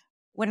code,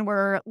 when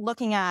we're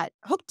looking at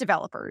hook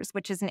developers,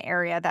 which is an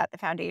area that the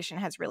foundation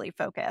has really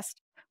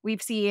focused,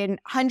 we've seen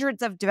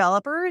hundreds of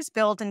developers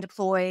build and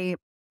deploy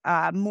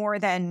more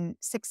than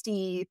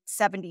 60,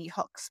 70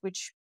 hooks,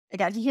 which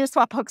again,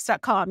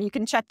 uniswaphooks.com, you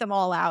can check them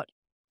all out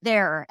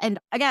there. And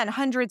again,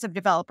 hundreds of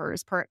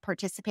developers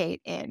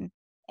participate in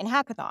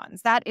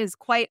hackathons. That is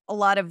quite a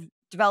lot of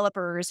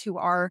developers who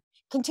are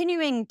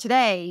continuing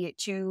today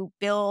to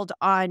build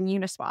on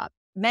Uniswap.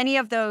 Many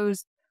of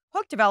those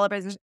hook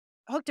developers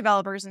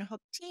and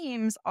hook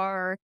teams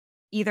are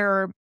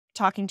either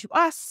talking to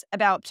us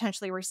about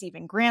potentially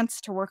receiving grants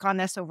to work on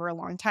this over a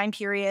long time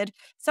period.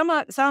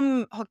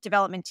 Some hook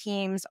development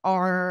teams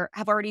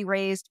have already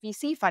raised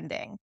VC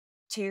funding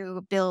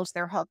to build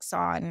their hooks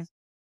on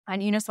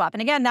Uniswap.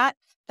 And again, that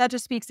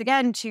just speaks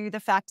again to the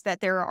fact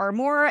that there are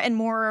more and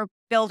more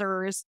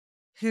builders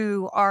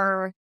who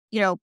are,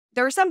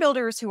 there are some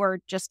builders who are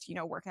just,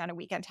 working on a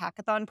weekend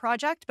hackathon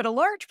project, but a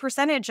large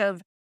percentage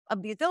of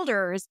these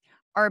builders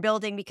are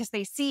building because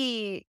they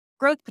see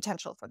growth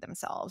potential for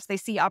themselves. They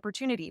see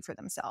opportunity for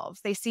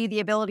themselves. They see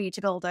the ability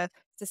to build a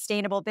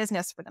sustainable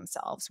business for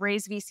themselves,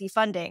 raise VC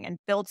funding, and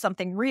build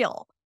something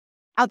real.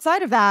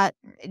 Outside of that,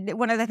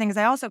 one of the things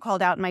I also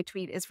called out in my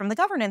tweet is from the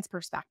governance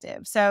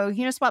perspective. So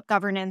Uniswap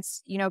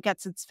governance,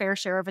 gets its fair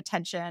share of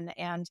attention.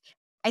 And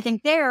I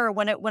think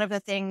one of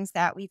the things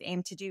that we've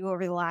aimed to do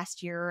over the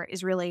last year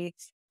is really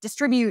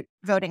distribute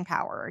voting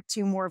power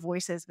to more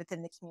voices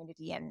within the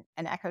community and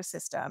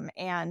ecosystem.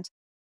 And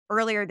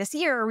earlier this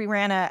year, we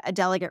ran a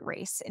delegate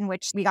race in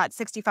which we got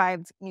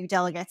 65 new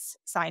delegates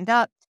signed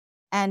up.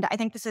 And I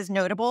think this is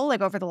notable.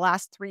 Like over the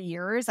last 3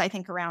 years, I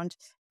think around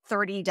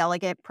 30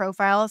 delegate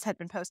profiles had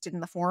been posted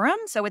in the forum.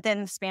 So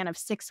within the span of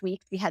 6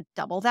 weeks, we had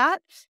double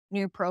that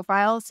new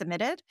profiles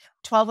submitted.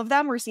 12 of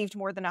them received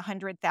more than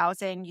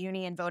 100,000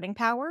 uni and voting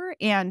power.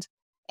 And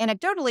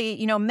anecdotally,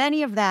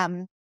 many of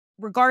them,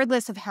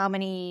 regardless of how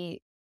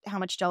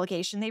much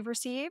delegation they've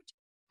received,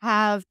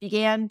 have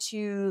began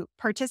to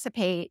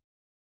participate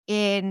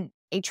in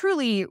a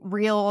truly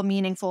real,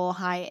 meaningful,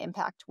 high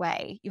impact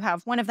way. You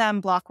have one of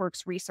them,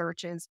 Blockworks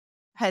Research,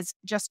 has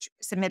just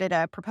submitted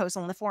a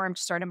proposal in the forum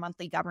to start a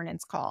monthly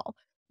governance call.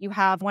 You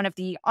have one of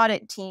the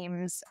audit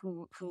teams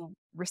who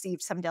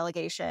received some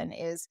delegation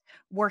is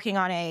working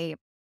on a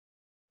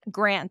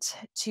grant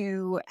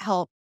to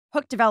help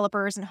hook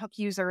developers and hook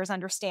users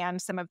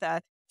understand some of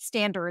the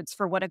standards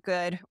for what a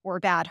good or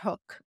bad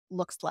hook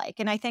looks like.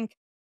 And I think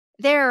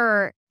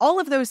all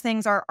of those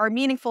things are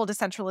meaningful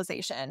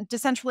decentralization.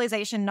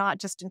 Decentralization, not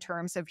just in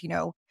terms of,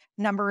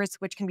 numbers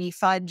which can be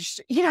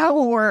fudged,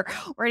 or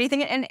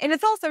anything. And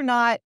it's also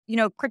not,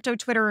 crypto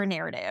Twitter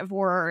narrative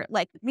or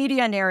like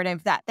media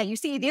narrative that you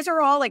see. These are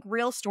all like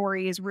real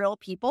stories, real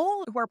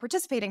people who are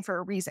participating for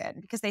a reason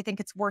because they think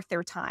it's worth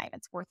their time,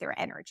 it's worth their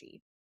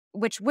energy,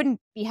 which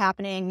wouldn't be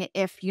happening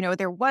if,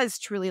 there was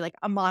truly like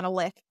a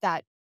monolith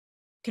that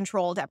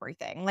controlled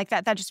everything. Like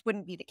that just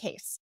wouldn't be the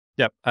case.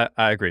 Yep,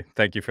 I agree.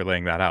 Thank you for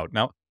laying that out.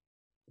 Now,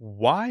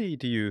 why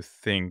do you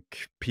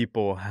think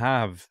people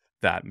have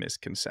that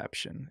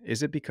misconception?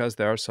 Is it because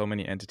there are so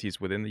many entities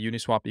within the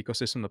Uniswap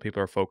ecosystem that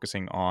people are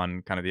focusing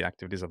on kind of the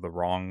activities of the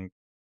wrong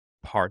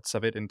parts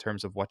of it in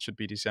terms of what should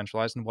be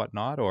decentralized and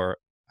whatnot? Or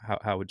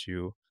how would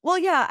you? Well,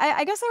 yeah,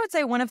 I guess I would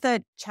say one of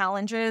the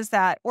challenges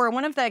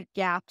one of the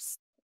gaps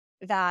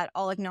that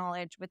I'll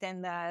acknowledge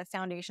within the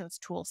foundation's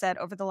tool set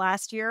over the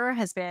last year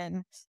has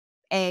been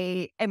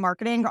a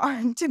marketing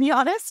arm, to be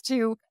honest,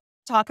 to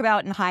talk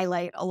about and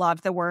highlight a lot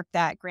of the work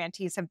that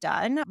grantees have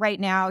done. Right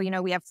now,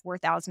 we have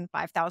 4,000,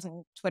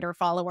 5,000 Twitter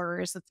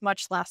followers. It's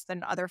much less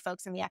than other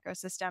folks in the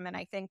ecosystem. And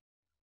I think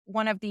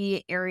one of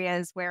the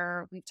areas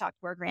where we've talked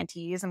to our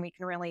grantees and we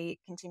can really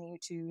continue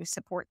to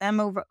support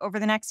them over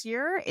the next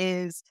year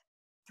is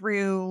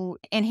through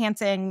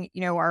enhancing,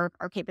 our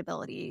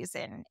capabilities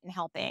and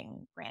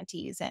helping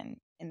grantees in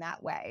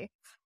that way.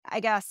 I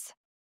guess,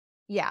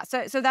 yeah.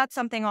 So that's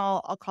something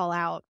I'll call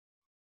out.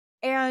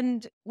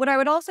 And what I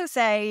would also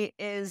say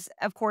is,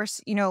 of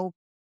course,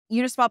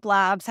 Uniswap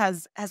Labs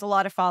has a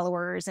lot of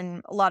followers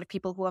and a lot of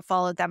people who have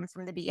followed them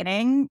from the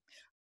beginning.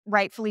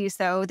 Rightfully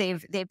so.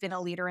 They've been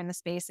a leader in the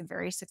space and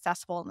very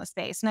successful in the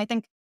space. And I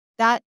think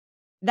that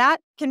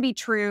can be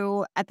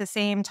true at the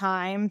same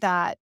time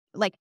that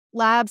like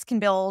labs can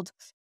build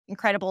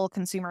incredible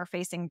consumer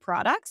facing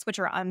products, which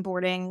are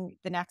onboarding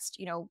the next,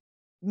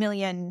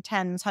 million,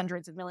 tens,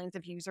 hundreds of millions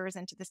of users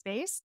into the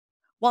space.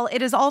 While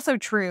it is also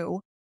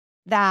true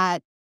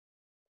that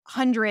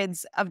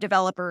hundreds of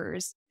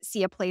developers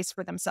see a place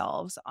for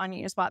themselves on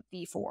Uniswap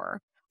V4,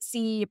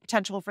 see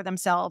potential for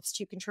themselves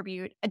to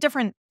contribute a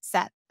different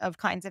set of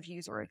kinds of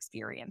user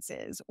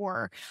experiences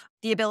or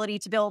the ability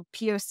to build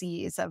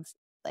POCs of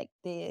like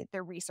the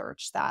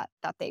research that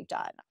they've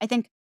done. I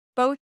think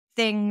both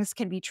things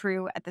can be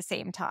true at the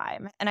same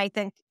time. And I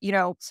think,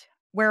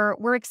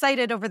 we're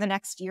excited over the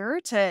next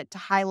year to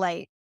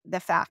highlight the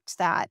fact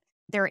that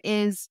there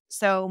is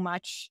so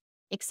much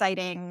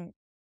exciting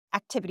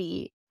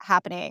activity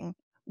happening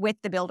with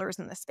the builders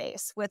in the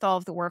space, with all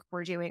of the work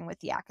we're doing with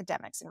the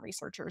academics and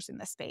researchers in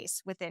the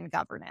space, within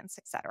governance,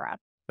 et cetera.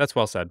 That's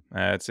well said.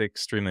 It's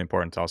extremely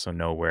important to also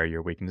know where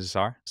your weaknesses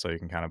are so you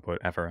can kind of put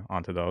effort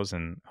onto those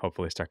and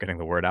hopefully start getting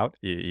the word out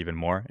even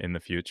more in the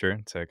future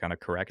to kind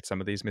of correct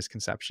some of these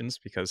misconceptions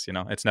because,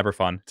 it's never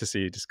fun to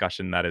see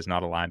discussion that is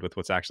not aligned with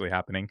what's actually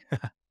happening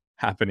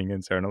happening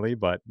internally,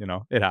 but,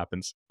 it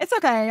happens. It's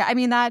okay. I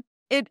mean that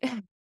it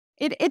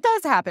it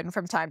does happen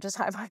from time to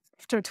time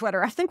to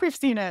Twitter. I think we've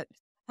seen it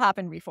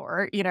happen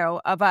before,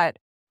 but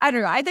I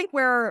don't know. I think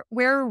we're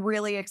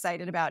really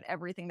excited about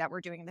everything that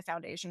we're doing in the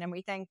foundation, and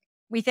we think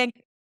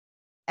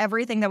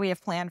everything that we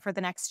have planned for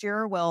the next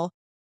year will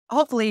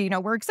hopefully,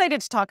 we're excited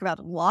to talk about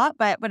it a lot,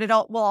 but it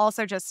all will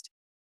also just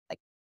like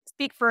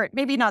speak for it,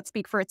 maybe not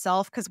speak for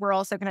itself because we're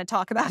also going to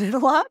talk about it a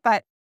lot,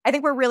 but I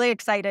think we're really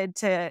excited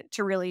to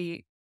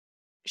really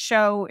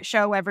show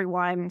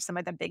everyone some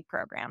of the big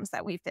programs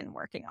that we've been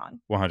working on.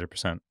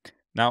 100%.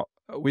 Now,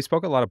 we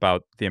spoke a lot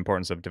about the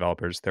importance of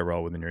developers, their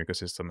role within your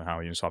ecosystem, and how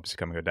Uniswap is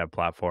becoming a dev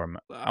platform.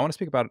 I want to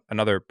speak about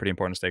another pretty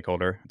important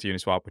stakeholder to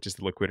Uniswap, which is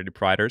the liquidity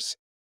providers.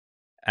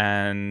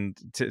 And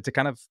to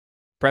kind of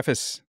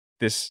preface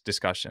this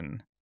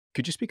discussion,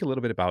 could you speak a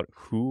little bit about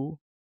who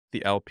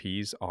the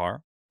LPs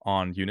are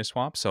on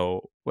Uniswap?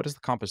 So, what does the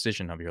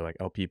composition of your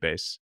LP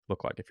base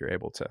look like if you're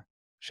able to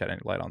shed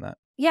any light on that?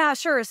 Yeah,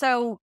 sure.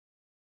 So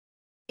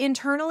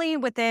internally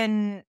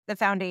within the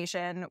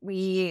foundation,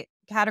 we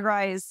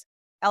categorize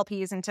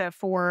LPs into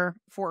four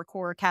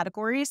core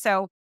categories.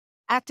 So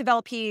active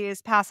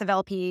LPs, passive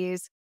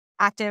LPs,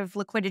 active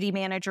liquidity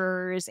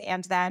managers,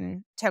 and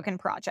then token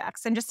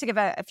projects. And just to give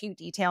a few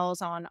details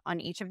on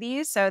each of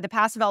these. So the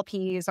passive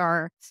LPs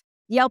are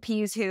the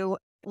LPs who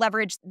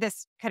leverage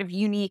this kind of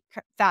unique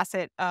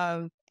facet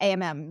of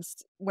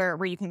AMMs where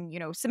you can,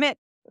 submit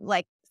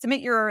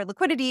your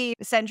liquidity,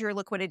 send your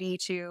liquidity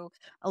to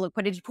a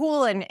liquidity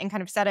pool and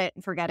kind of set it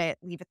and forget it,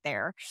 leave it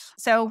there.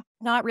 So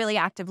not really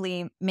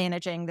actively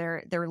managing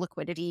their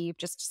liquidity,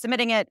 just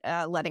submitting it,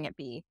 letting it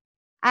be.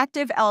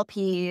 Active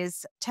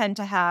LPs tend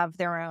to have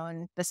their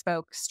own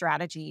bespoke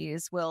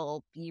strategies,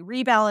 will be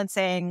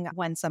rebalancing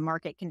when some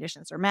market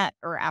conditions are met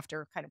or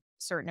after kind of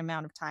certain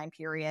amount of time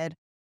period,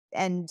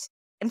 and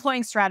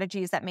employing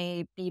strategies that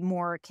may be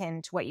more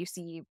akin to what you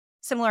see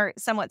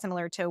somewhat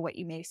similar to what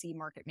you may see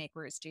market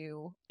makers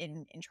do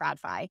in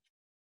TradFi.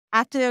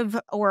 Active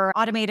or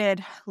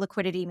automated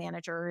liquidity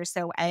managers,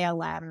 so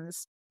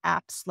ALMs,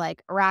 apps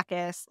like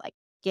Arrakis, like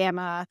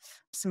Gamma,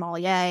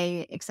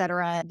 Sommelier,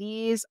 etc.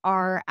 These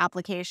are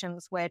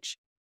applications which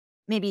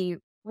maybe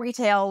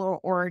retail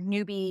or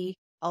newbie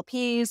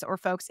LPs or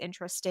folks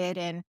interested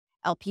in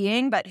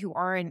LPing, but who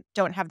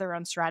don't have their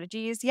own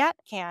strategies yet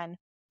can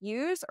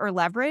use or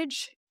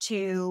leverage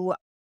to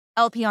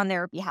LP on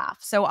their behalf.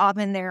 So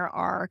often there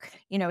are,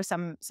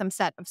 some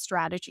set of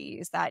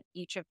strategies that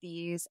each of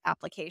these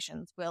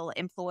applications will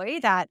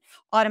employ that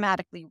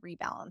automatically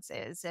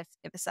rebalances if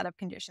a set of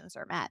conditions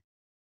are met.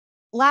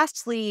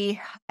 Lastly,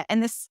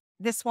 and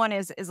this one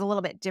is a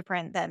little bit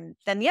different than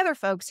the other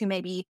folks who may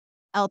be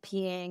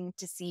LPing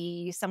to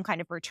see some kind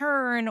of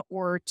return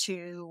or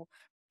to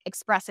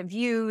express a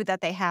view that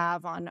they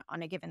have on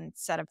a given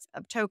set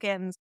of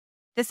tokens.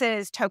 This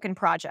is token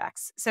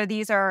projects. So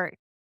these are,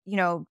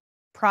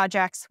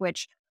 projects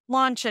which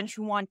launch and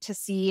who want to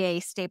see a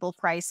stable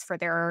price for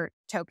their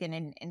token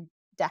in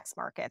DEX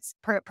markets,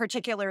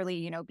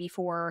 particularly,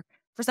 before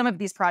for some of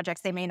these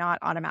projects, they may not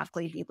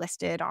automatically be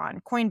listed on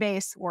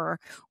Coinbase or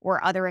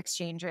other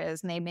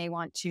exchanges, and they may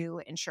want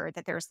to ensure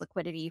that there's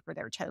liquidity for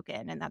their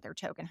token and that their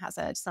token has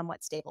a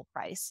somewhat stable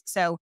price.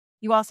 So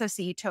you also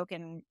see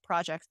token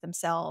projects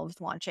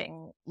themselves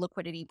launching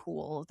liquidity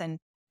pools and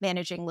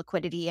managing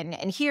liquidity.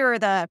 And here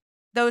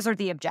those are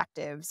the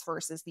objectives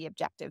versus the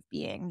objective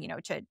being,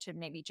 to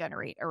maybe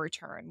generate a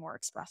return more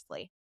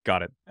expressly.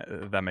 Got it.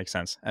 That makes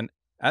sense. And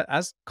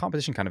as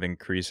competition kind of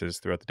increases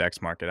throughout the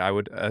DEX market, I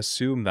would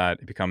assume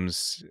that it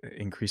becomes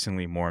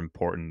increasingly more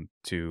important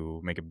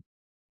to make a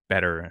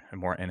better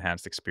and more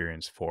enhanced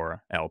experience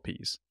for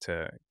LPs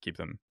to keep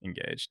them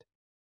engaged.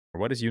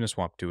 What is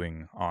Uniswap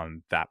doing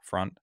on that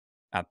front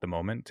at the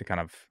moment to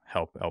kind of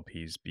help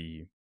LPs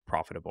be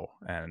profitable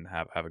and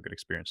have a good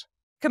experience?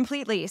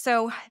 Completely.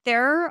 So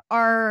there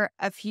are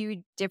a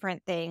few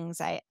different things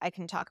I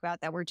can talk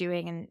about that we're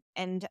doing,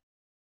 and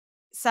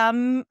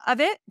some of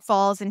it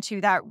falls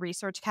into that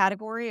research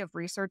category of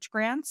research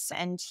grants.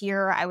 And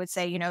here I would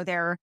say,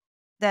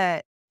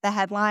 the the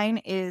headline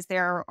is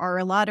there are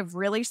a lot of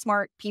really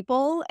smart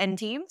people and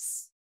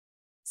teams.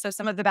 So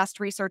some of the best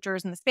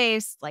researchers in the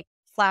space, like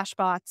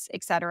Flashbots,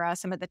 et cetera,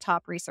 some of the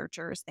top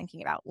researchers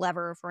thinking about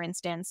Lever, for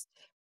instance,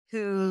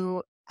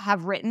 who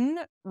have written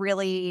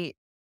really,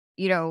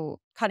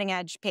 cutting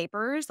edge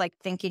papers, like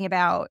thinking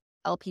about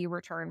LP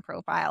return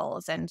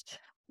profiles and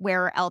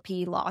where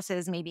LP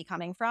losses may be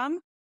coming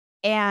from.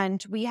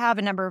 And we have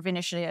a number of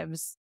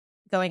initiatives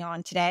going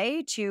on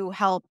today to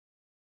help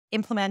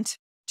implement,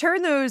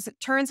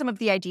 turn some of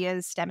the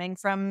ideas stemming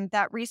from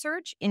that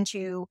research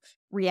into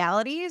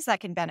realities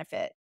that can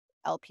benefit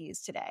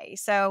LPs today.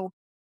 So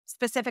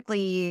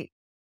specifically,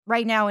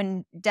 right now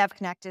in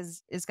DevConnect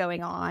is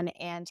going on,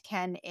 and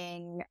Ken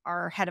Ing,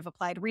 our head of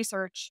applied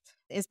research,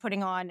 is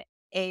putting on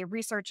a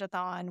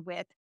researchathon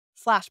with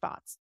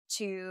Flashbots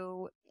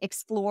to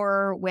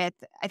explore with,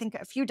 I think,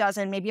 a few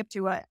dozen, maybe up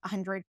to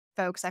 100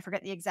 folks, I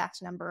forget the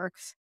exact number,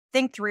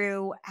 think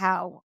through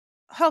how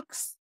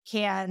hooks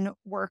can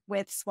work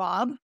with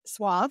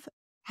Suave,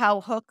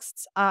 how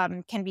hooks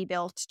can be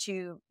built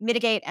to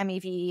mitigate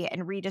MEV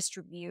and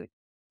redistribute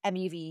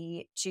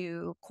MEV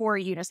to core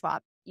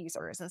Uniswap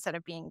users instead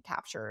of being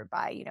captured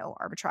by,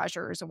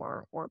 arbitrageurs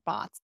or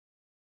bots.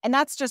 And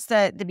that's just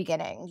the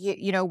beginning,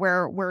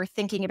 where we're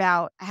thinking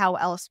about how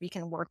else we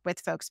can work with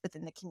folks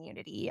within the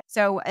community.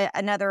 So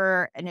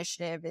another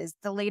initiative is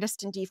the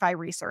latest in DeFi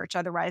research,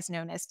 otherwise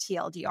known as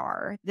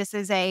TLDR. This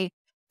is a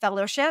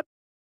fellowship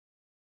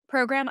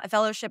program, a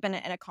fellowship and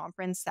a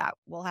conference that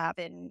we'll have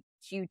in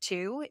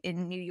Q2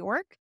 in New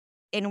York,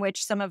 in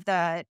which some of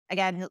the,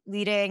 again,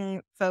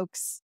 leading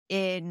folks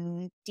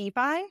in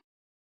DeFi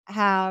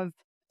have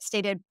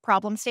stated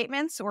problem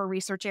statements or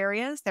research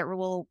areas that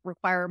will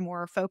require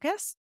more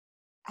focus,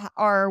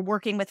 are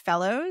working with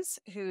fellows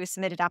who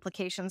submitted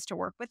applications to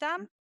work with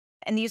them.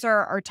 And these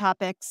are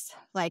topics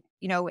like,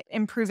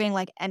 improving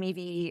like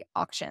MEV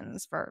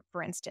auctions, for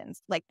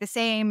instance, like the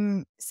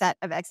same set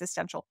of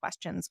existential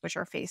questions which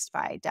are faced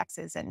by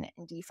DEXs and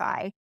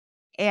DeFi.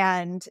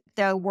 And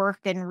the work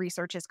and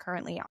research is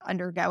currently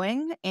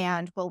undergoing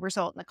and will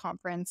result in the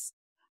conference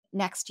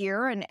next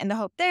year. And the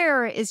hope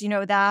there is,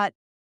 that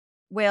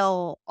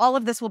all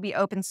of this will be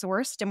open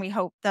sourced. And we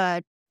hope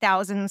the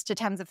thousands to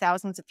tens of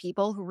thousands of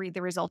people who read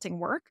the resulting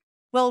work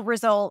will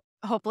result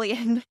hopefully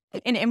in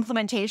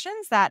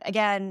implementations that,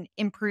 again,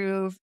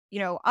 improve,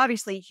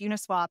 obviously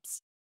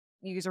Uniswap's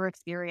user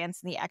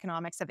experience and the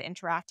economics of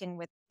interacting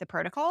with the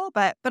protocol,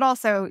 but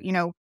also,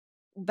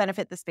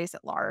 benefit the space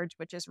at large,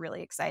 which is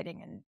really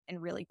exciting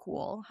and really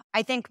cool.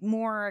 I think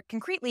more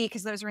concretely,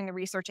 because those are in the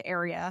research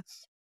area,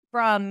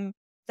 from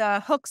the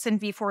hooks and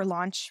V4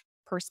 launch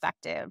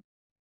perspective,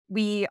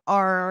 we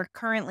are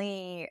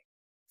currently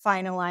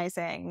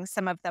finalizing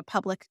some of the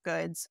public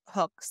goods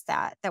hooks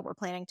that we're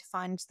planning to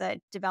fund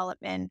the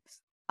development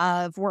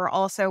of. We're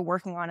also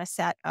working on a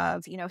set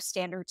of,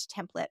 standard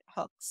template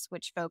hooks,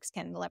 which folks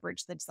can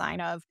leverage the design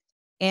of.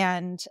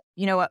 And,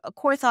 a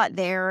core thought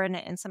there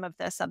and some of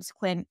the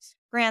subsequent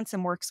grants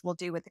and works we'll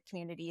do with the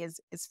community is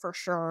for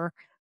sure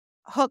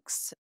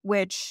hooks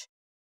which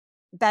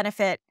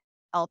benefit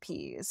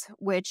LPs,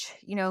 which,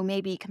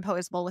 may be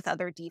composable with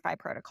other DeFi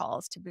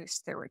protocols to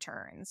boost their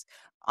returns.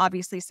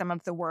 Obviously, some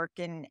of the work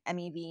in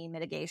MEV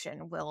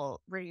mitigation will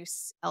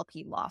reduce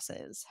LP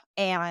losses.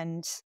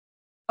 And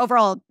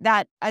overall,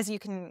 that, as you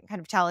can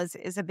kind of tell,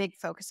 is a big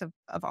focus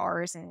of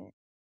ours and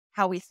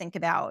how we think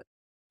about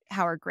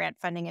how our grant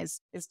funding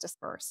is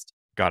dispersed.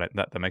 Got it.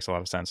 That makes a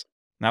lot of sense.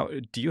 Now,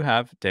 do you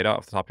have data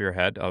off the top of your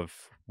head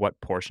of what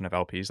portion of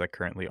LPs that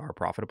currently are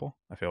profitable?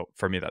 I feel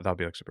for me that'll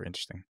be like super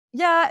interesting.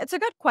 Yeah, it's a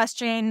good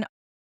question.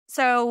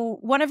 So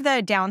one of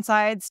the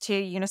downsides to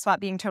Uniswap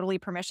being totally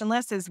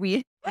permissionless is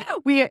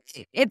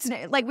it's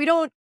like we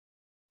don't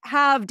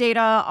have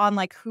data on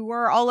like who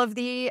are all of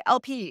the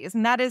LPs,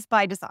 and that is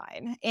by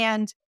design.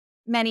 And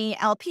many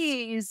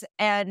LPs,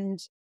 and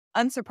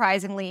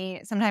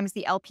unsurprisingly, sometimes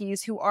the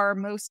LPs who are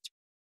most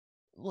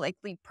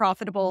likely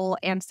profitable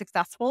and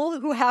successful,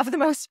 who have the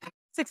most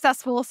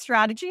successful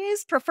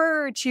strategies,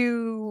 prefer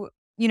to,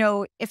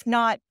 if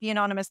not be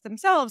anonymous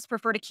themselves,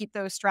 prefer to keep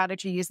those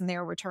strategies and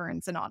their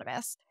returns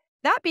anonymous.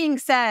 That being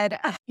said,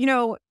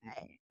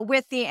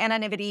 with the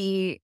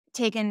anonymity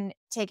taken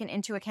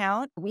into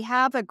account, we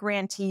have a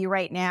grantee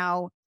right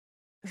now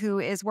who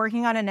is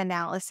working on an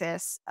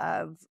analysis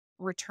of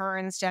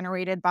returns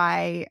generated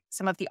by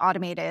some of the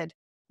automated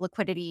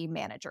liquidity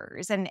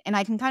managers. And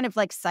I can kind of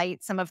like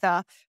cite some of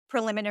the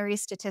preliminary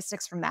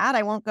statistics from that.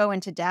 I won't go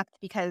into depth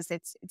because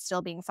it's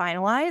still being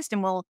finalized,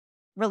 and we'll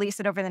release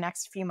it over the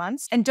next few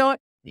months. And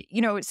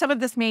some of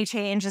this may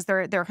change as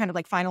they're kind of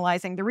like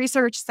finalizing the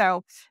research,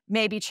 so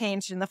may be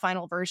changed in the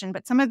final version.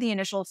 But some of the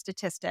initial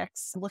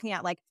statistics, looking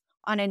at like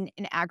on an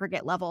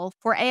aggregate level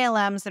for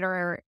ALMs that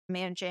are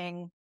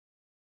managing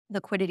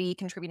liquidity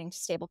contributing to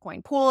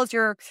stablecoin pools,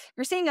 you're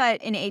seeing an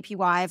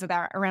APY of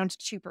about around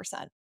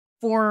 2%.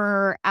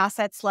 For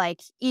assets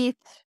like ETH,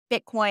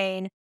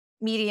 Bitcoin,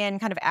 median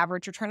kind of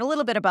average return a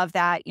little bit above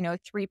that,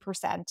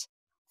 3%.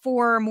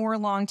 For more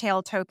long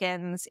tail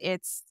tokens,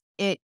 it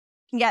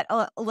can get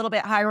a little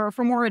bit higher.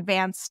 For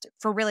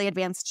really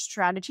advanced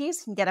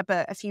strategies, can get up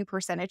a few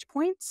percentage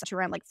points to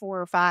around like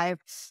 4 or 5,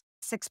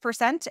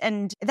 6%.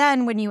 And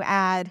then when you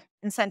add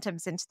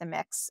incentives into the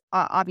mix,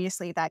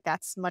 obviously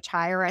that's much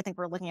higher. I think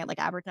we're looking at like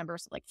average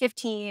numbers of like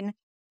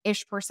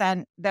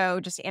 15-ish%,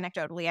 though just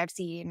anecdotally, I've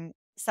seen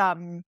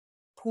some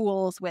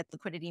pools with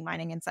liquidity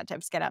mining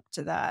incentives get up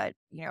to the,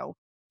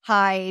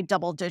 high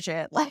double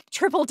digit, like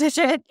triple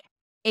digit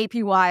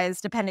APYs,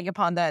 depending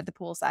upon the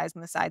pool size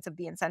and the size of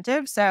the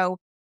incentive. So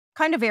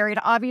kind of varied.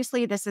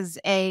 Obviously, these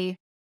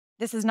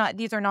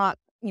are not,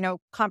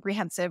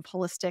 comprehensive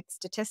holistic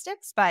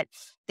statistics, but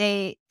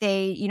they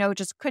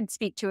just could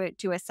speak to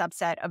a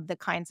subset of the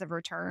kinds of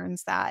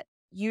returns that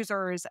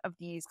users of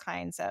these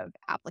kinds of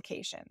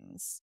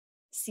applications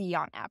see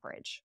on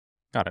average.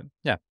 Got it.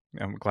 Yeah.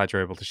 I'm glad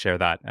you're able to share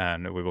that.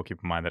 And we will keep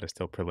in mind that it's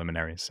still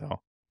preliminary. So a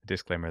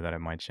disclaimer that it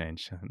might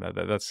change.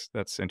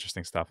 That's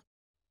interesting stuff.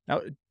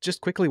 Now,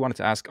 just quickly wanted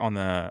to ask on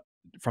the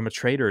from a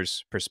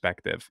trader's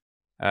perspective,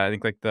 I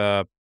think like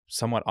the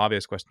somewhat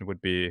obvious question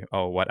would be,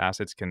 oh, what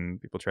assets can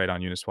people trade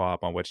on Uniswap,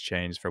 on which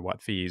chains, for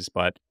what fees?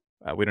 But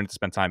we don't need to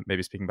spend time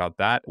maybe speaking about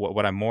that.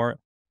 What I'm more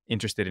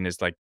interested in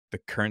is like the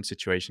current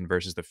situation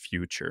versus the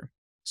future.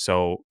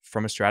 So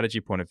from a strategy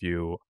point of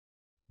view,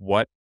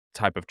 what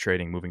type of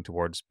trading moving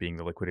towards being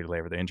the liquidity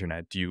layer of the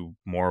internet do you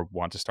more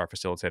want to start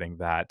facilitating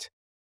that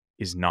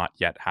is not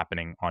yet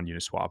happening on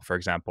Uniswap? For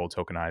example,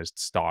 tokenized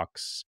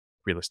stocks,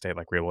 real estate,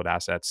 like real world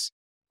assets.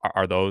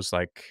 Are those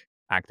like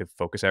active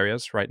focus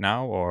areas right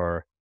now?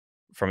 Or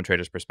from a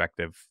trader's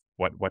perspective,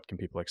 what can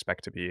people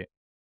expect to be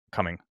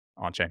coming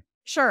on chain?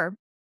 Sure.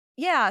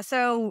 Yeah.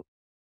 So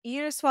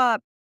Uniswap,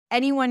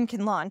 anyone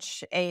can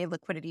launch a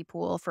liquidity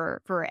pool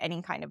for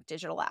any kind of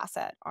digital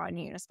asset on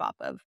Uniswap,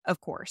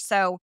 of course.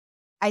 So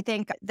I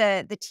think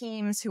the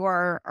teams who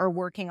are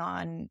working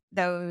on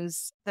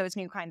those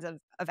new kinds of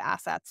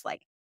assets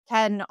like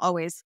can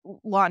always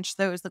launch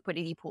those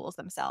liquidity pools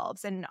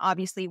themselves. And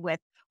obviously with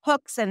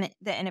hooks and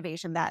the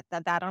innovation that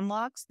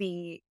unlocks,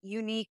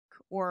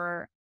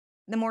 or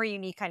the more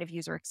unique kind of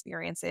user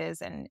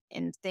experiences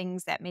and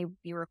things that may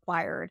be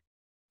required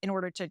in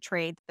order to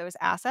trade those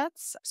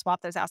assets,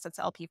 swap those assets,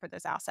 LP for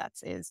those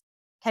assets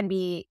can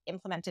be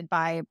implemented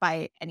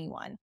by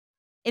anyone.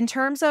 In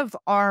terms of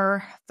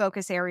our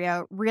focus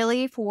area,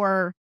 really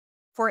for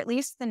at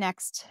least the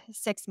next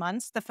 6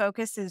 months, the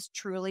focus is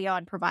truly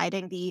on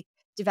providing the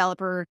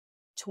developer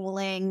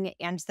tooling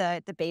and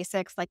the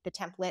basics, like the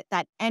template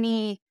that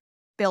any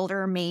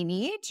builder may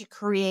need to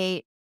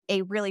create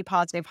a really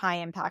positive, high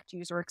impact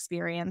user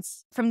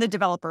experience from the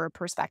developer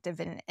perspective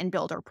and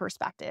builder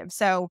perspective.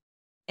 So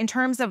in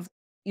terms of,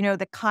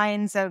 the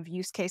kinds of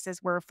use cases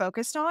we're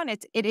focused on,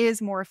 it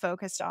is more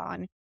focused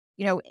on,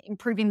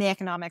 improving the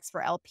economics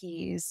for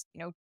LPs,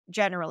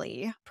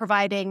 generally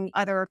providing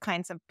other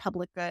kinds of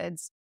public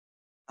goods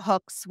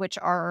hooks, which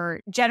are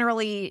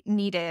generally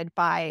needed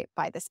by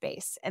the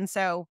space. And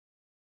so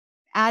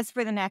as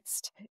for the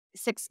next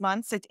 6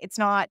 months, it's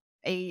not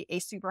a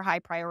super high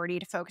priority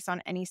to focus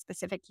on any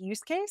specific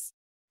use case.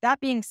 That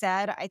being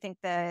said, I think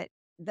that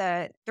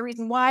the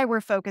reason why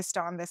we're focused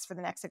on this for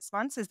the next 6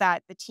 months is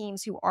that the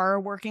teams who are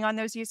working on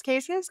those use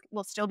cases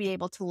will still be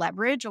able to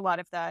leverage a lot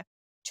of the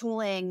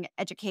tooling,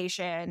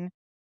 education,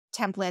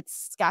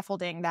 templates,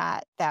 scaffolding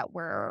that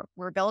we're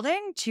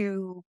building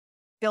to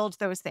build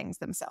those things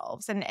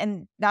themselves.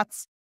 And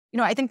that's,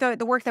 I think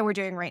the work that we're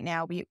doing right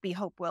now, we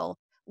hope will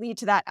lead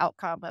to that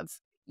outcome of,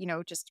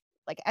 just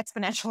like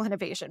exponential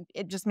innovation,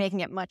 it just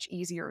making it much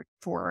easier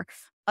for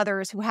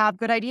others who have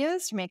good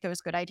ideas to make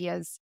those good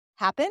ideas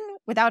happen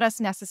without us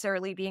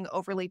necessarily being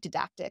overly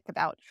didactic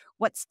about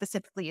what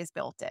specifically is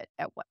built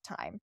at what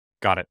time.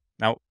 Got it.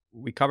 Now,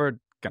 we covered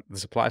the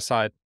supply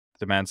side,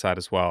 demand side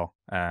as well.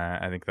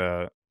 I think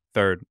the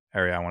third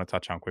area I want to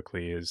touch on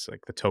quickly is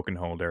like the token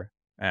holder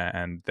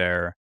and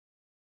their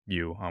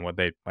view on what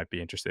they might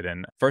be interested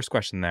in. First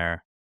question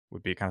there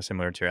would be kind of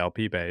similar to your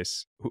LP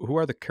base. Who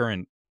are the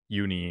current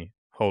uni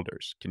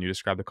holders? Can you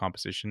describe the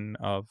composition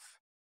of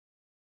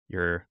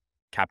your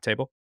cap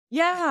table?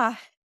 Yeah.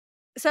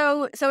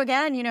 So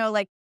again,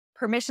 like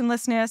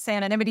permissionlessness,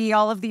 anonymity,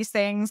 all of these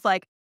things,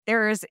 like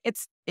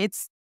it's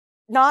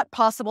not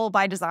possible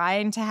by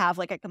design to have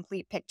like a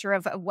complete picture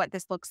of what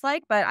this looks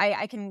like, but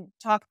I can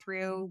talk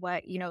through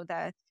what,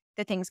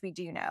 the things we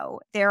do know.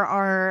 There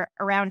are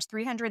around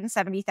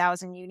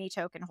 370,000 Uni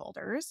token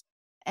holders,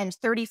 and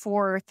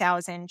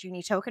 34,000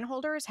 Uni token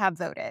holders have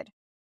voted,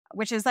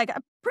 which is like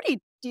a pretty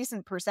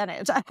decent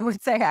percentage, I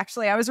would say,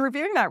 actually. I was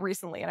reviewing that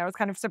recently and I was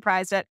kind of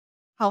surprised at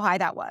how high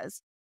that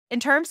was. In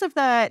terms of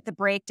the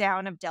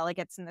breakdown of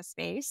delegates in the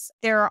space,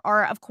 there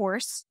are, of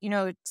course,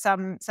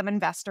 some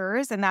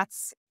investors, and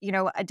that's,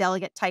 a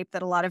delegate type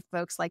that a lot of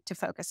folks like to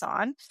focus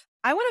on.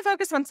 I want to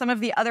focus on some of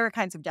the other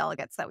kinds of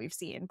delegates that we've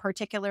seen,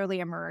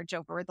 particularly emerge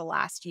over the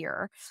last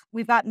year.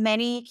 We've got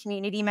many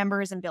community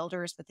members and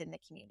builders within the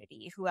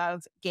community who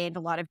have gained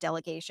a lot of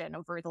delegation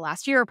over the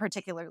last year,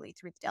 particularly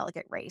through the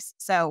delegate race.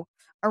 So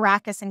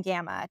Arrakis and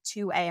Gamma,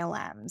 two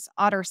ALMs,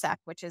 OtterSec,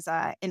 which is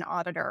an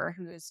auditor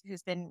who's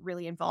been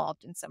really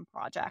involved in some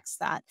projects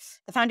that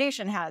the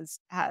foundation has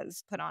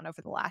put on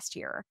over the last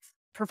year.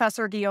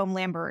 Professor Guillaume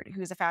Lambert,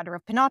 who's a founder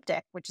of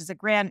Panoptic, which is a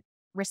grant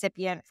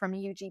recipient from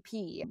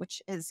UGP,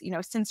 which is,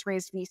 since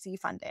raised VC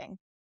funding.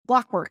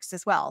 Blockworks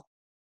as well.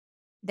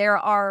 There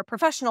are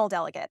professional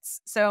delegates.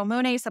 So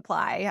Monet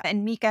Supply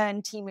and Mika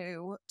and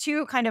Timu,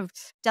 two kind of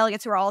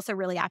delegates who are also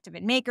really active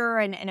in Maker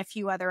and a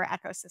few other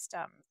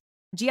ecosystems.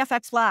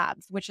 GFX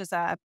Labs, which is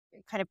a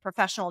kind of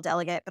professional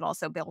delegate, but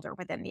also builder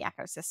within the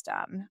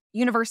ecosystem.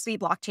 University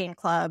blockchain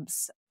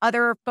clubs,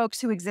 other folks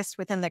who exist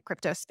within the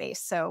crypto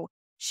space. So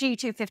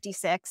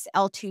She256,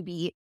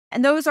 L2B,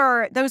 and those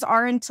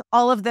aren't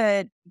all of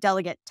the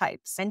delegate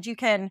types. And you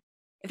can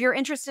if you're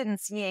interested in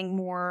seeing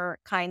more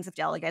kinds of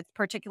delegates,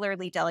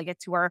 particularly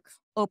delegates who are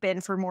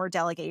open for more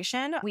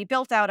delegation, we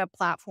built out a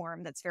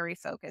platform that's very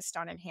focused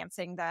on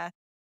enhancing the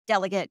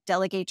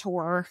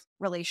delegate-delegator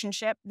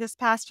relationship this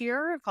past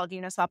year called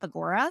Uniswap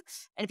Agora.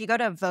 And if you go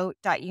to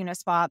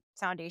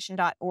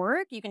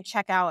vote.uniswapfoundation.org, you can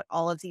check out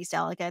all of these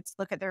delegates,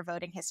 look at their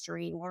voting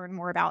history, learn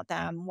more about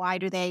them. Why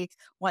do they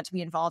want to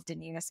be involved in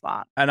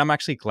Uniswap? And I'm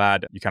actually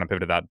glad you kind of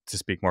pivoted that to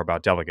speak more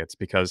about delegates,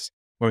 because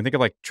when we think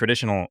of like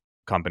traditional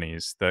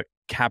companies, the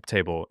cap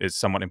table is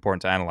somewhat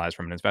important to analyze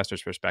from an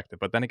investor's perspective.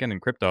 But then again, in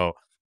crypto,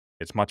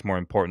 it's much more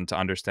important to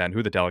understand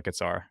who the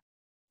delegates are.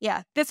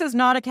 Yeah, this is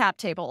not a cap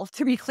table,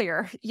 to be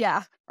clear.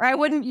 Yeah, or I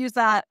wouldn't use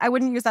that. I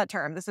wouldn't use that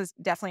term. This is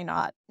definitely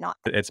not.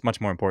 It's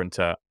much more important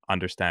to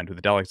understand who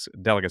the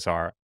delegates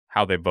are,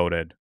 how they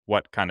voted,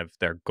 what kind of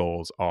their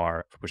goals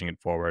are for pushing it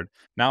forward.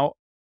 Now,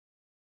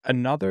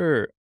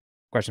 another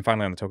question,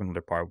 finally, on the token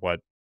holder part, what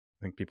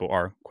I think people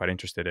are quite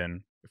interested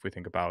in, if we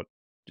think about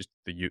just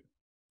the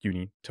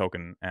Uni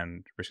token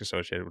and risk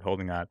associated with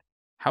holding that,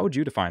 how would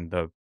you define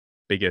the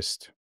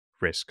biggest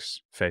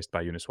risks faced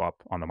by Uniswap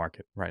on the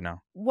market right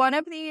now? One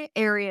of the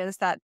areas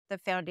that the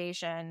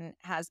foundation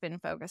has been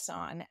focused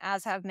on,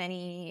 as have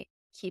many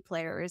key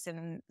players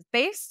in the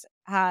space,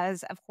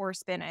 has of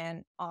course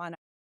been on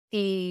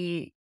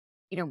the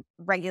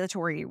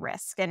regulatory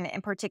risk and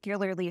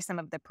particularly some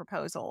of the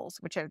proposals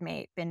which have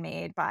been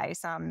made by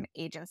some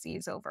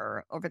agencies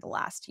over the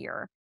last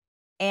year.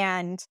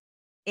 And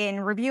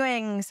in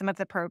reviewing some of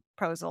the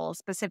proposals,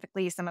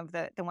 specifically some of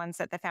the ones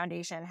that the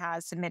foundation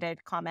has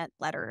submitted comment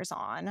letters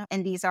on,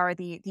 and these are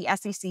the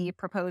SEC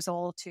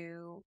proposal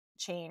to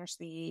change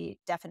the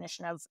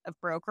definition of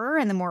broker,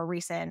 and the more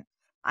recent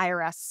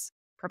IRS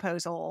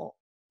proposal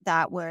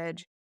that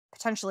would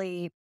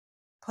potentially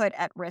put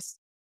at risk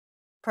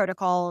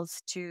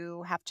protocols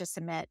to have to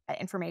submit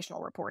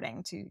informational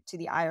reporting to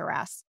the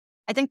IRS.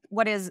 I think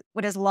what is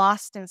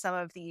lost in some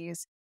of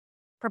these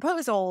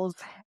proposals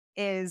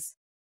is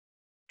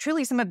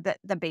truly some of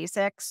the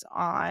basics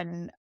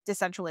on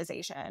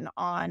decentralization.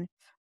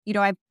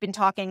 I've been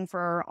talking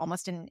for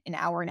almost an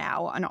hour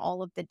now on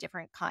all of the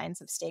different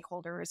kinds of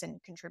stakeholders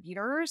and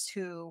contributors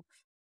who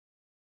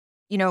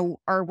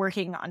are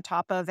working on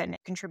top of and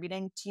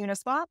contributing to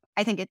Uniswap.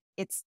 I think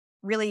it's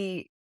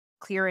really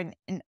clear and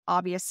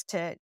obvious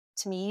to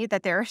me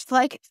that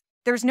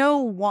there's no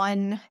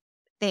one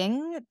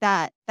thing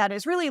that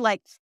is really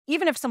like,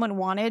 even if someone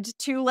wanted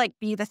to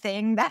be the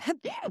thing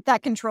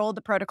that controlled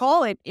the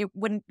protocol, it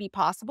wouldn't be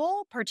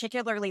possible,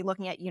 particularly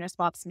looking at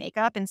Uniswap's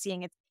makeup and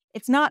seeing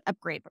it's not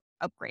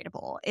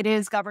upgradable. It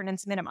is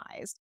governance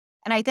minimized.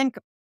 And I think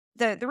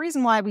the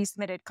reason why we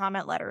submitted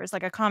comment letters,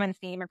 like a common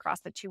theme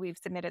across the two we've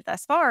submitted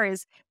thus far,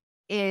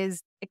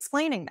 is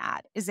explaining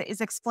that, is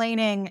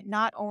explaining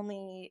not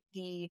only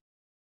the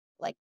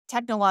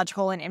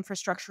technological and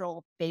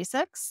infrastructural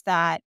basics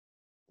that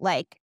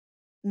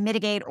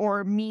mitigate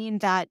or mean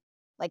that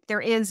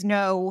there is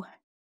no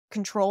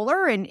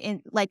controller and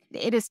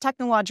it is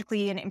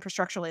technologically and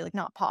infrastructurally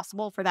not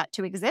possible for that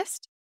to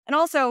exist, and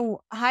also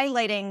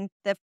highlighting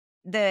the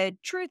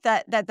truth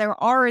that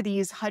there are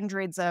these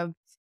hundreds of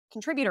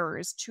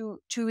contributors to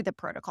the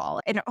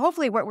protocol, and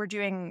hopefully what we're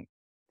doing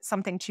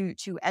something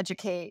to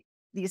educate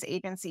these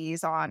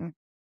agencies on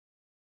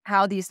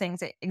how these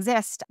things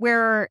exist.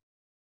 We're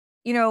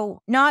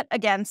not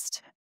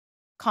against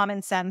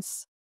common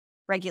sense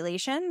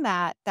regulation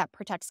that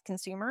protects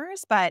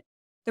consumers, but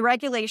the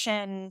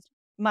regulation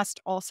must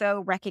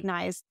also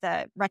recognize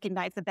the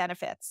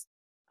benefits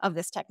of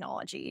this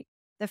technology.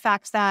 The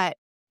fact that,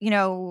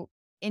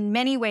 in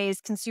many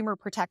ways, consumer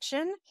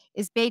protection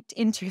is baked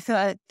into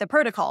the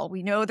protocol.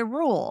 We know the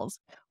rules,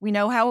 we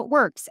know how it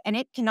works, and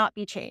it cannot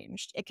be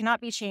changed. It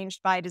cannot be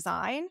changed by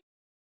design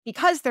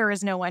because there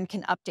is no one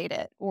can update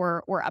it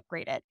or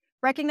upgrade it.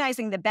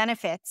 Recognizing the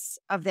benefits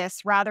of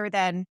this rather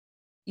than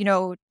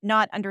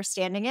not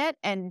understanding it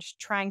and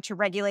trying to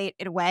regulate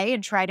it away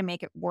and try to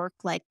make it work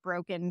like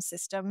broken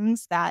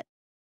systems that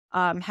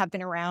have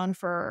been around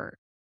for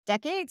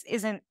decades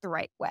isn't the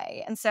right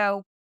way. And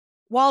so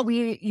while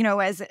we,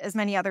 as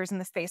many others in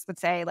the space would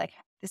say,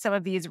 some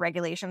of these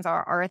regulations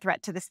are a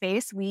threat to the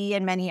space, we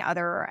and many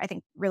other, I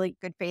think, really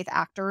good faith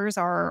actors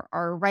are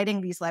writing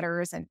these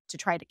letters and to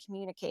try to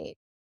communicate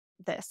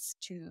this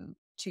to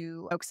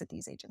folks at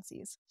these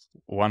agencies.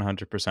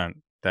 100%.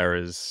 There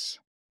is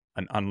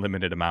an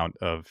unlimited amount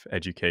of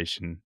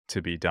education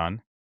to be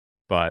done,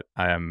 but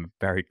I am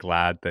very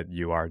glad that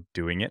you are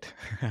doing it.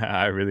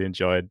 I really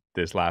enjoyed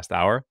this last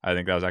hour. I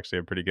think that was actually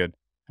a pretty good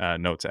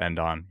note to end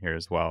on here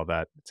as well,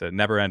 that it's a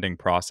never-ending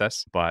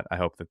process, but I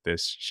hope that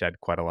this shed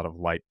quite a lot of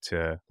light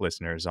to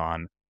listeners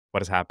on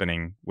what is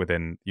happening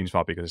within the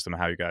Uniswap ecosystem and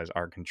how you guys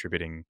are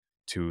contributing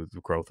to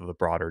the growth of the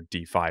broader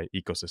DeFi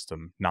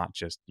ecosystem, not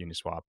just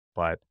Uniswap.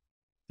 But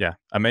yeah,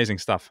 amazing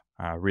stuff.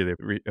 Really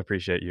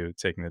appreciate you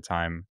taking the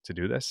time to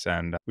do this.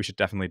 And we should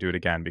definitely do it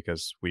again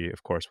because we,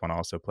 of course, want to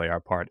also play our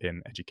part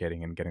in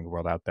educating and getting the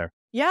world out there.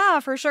 Yeah,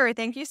 for sure.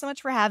 Thank you so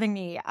much for having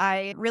me.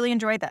 I really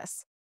enjoyed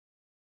this.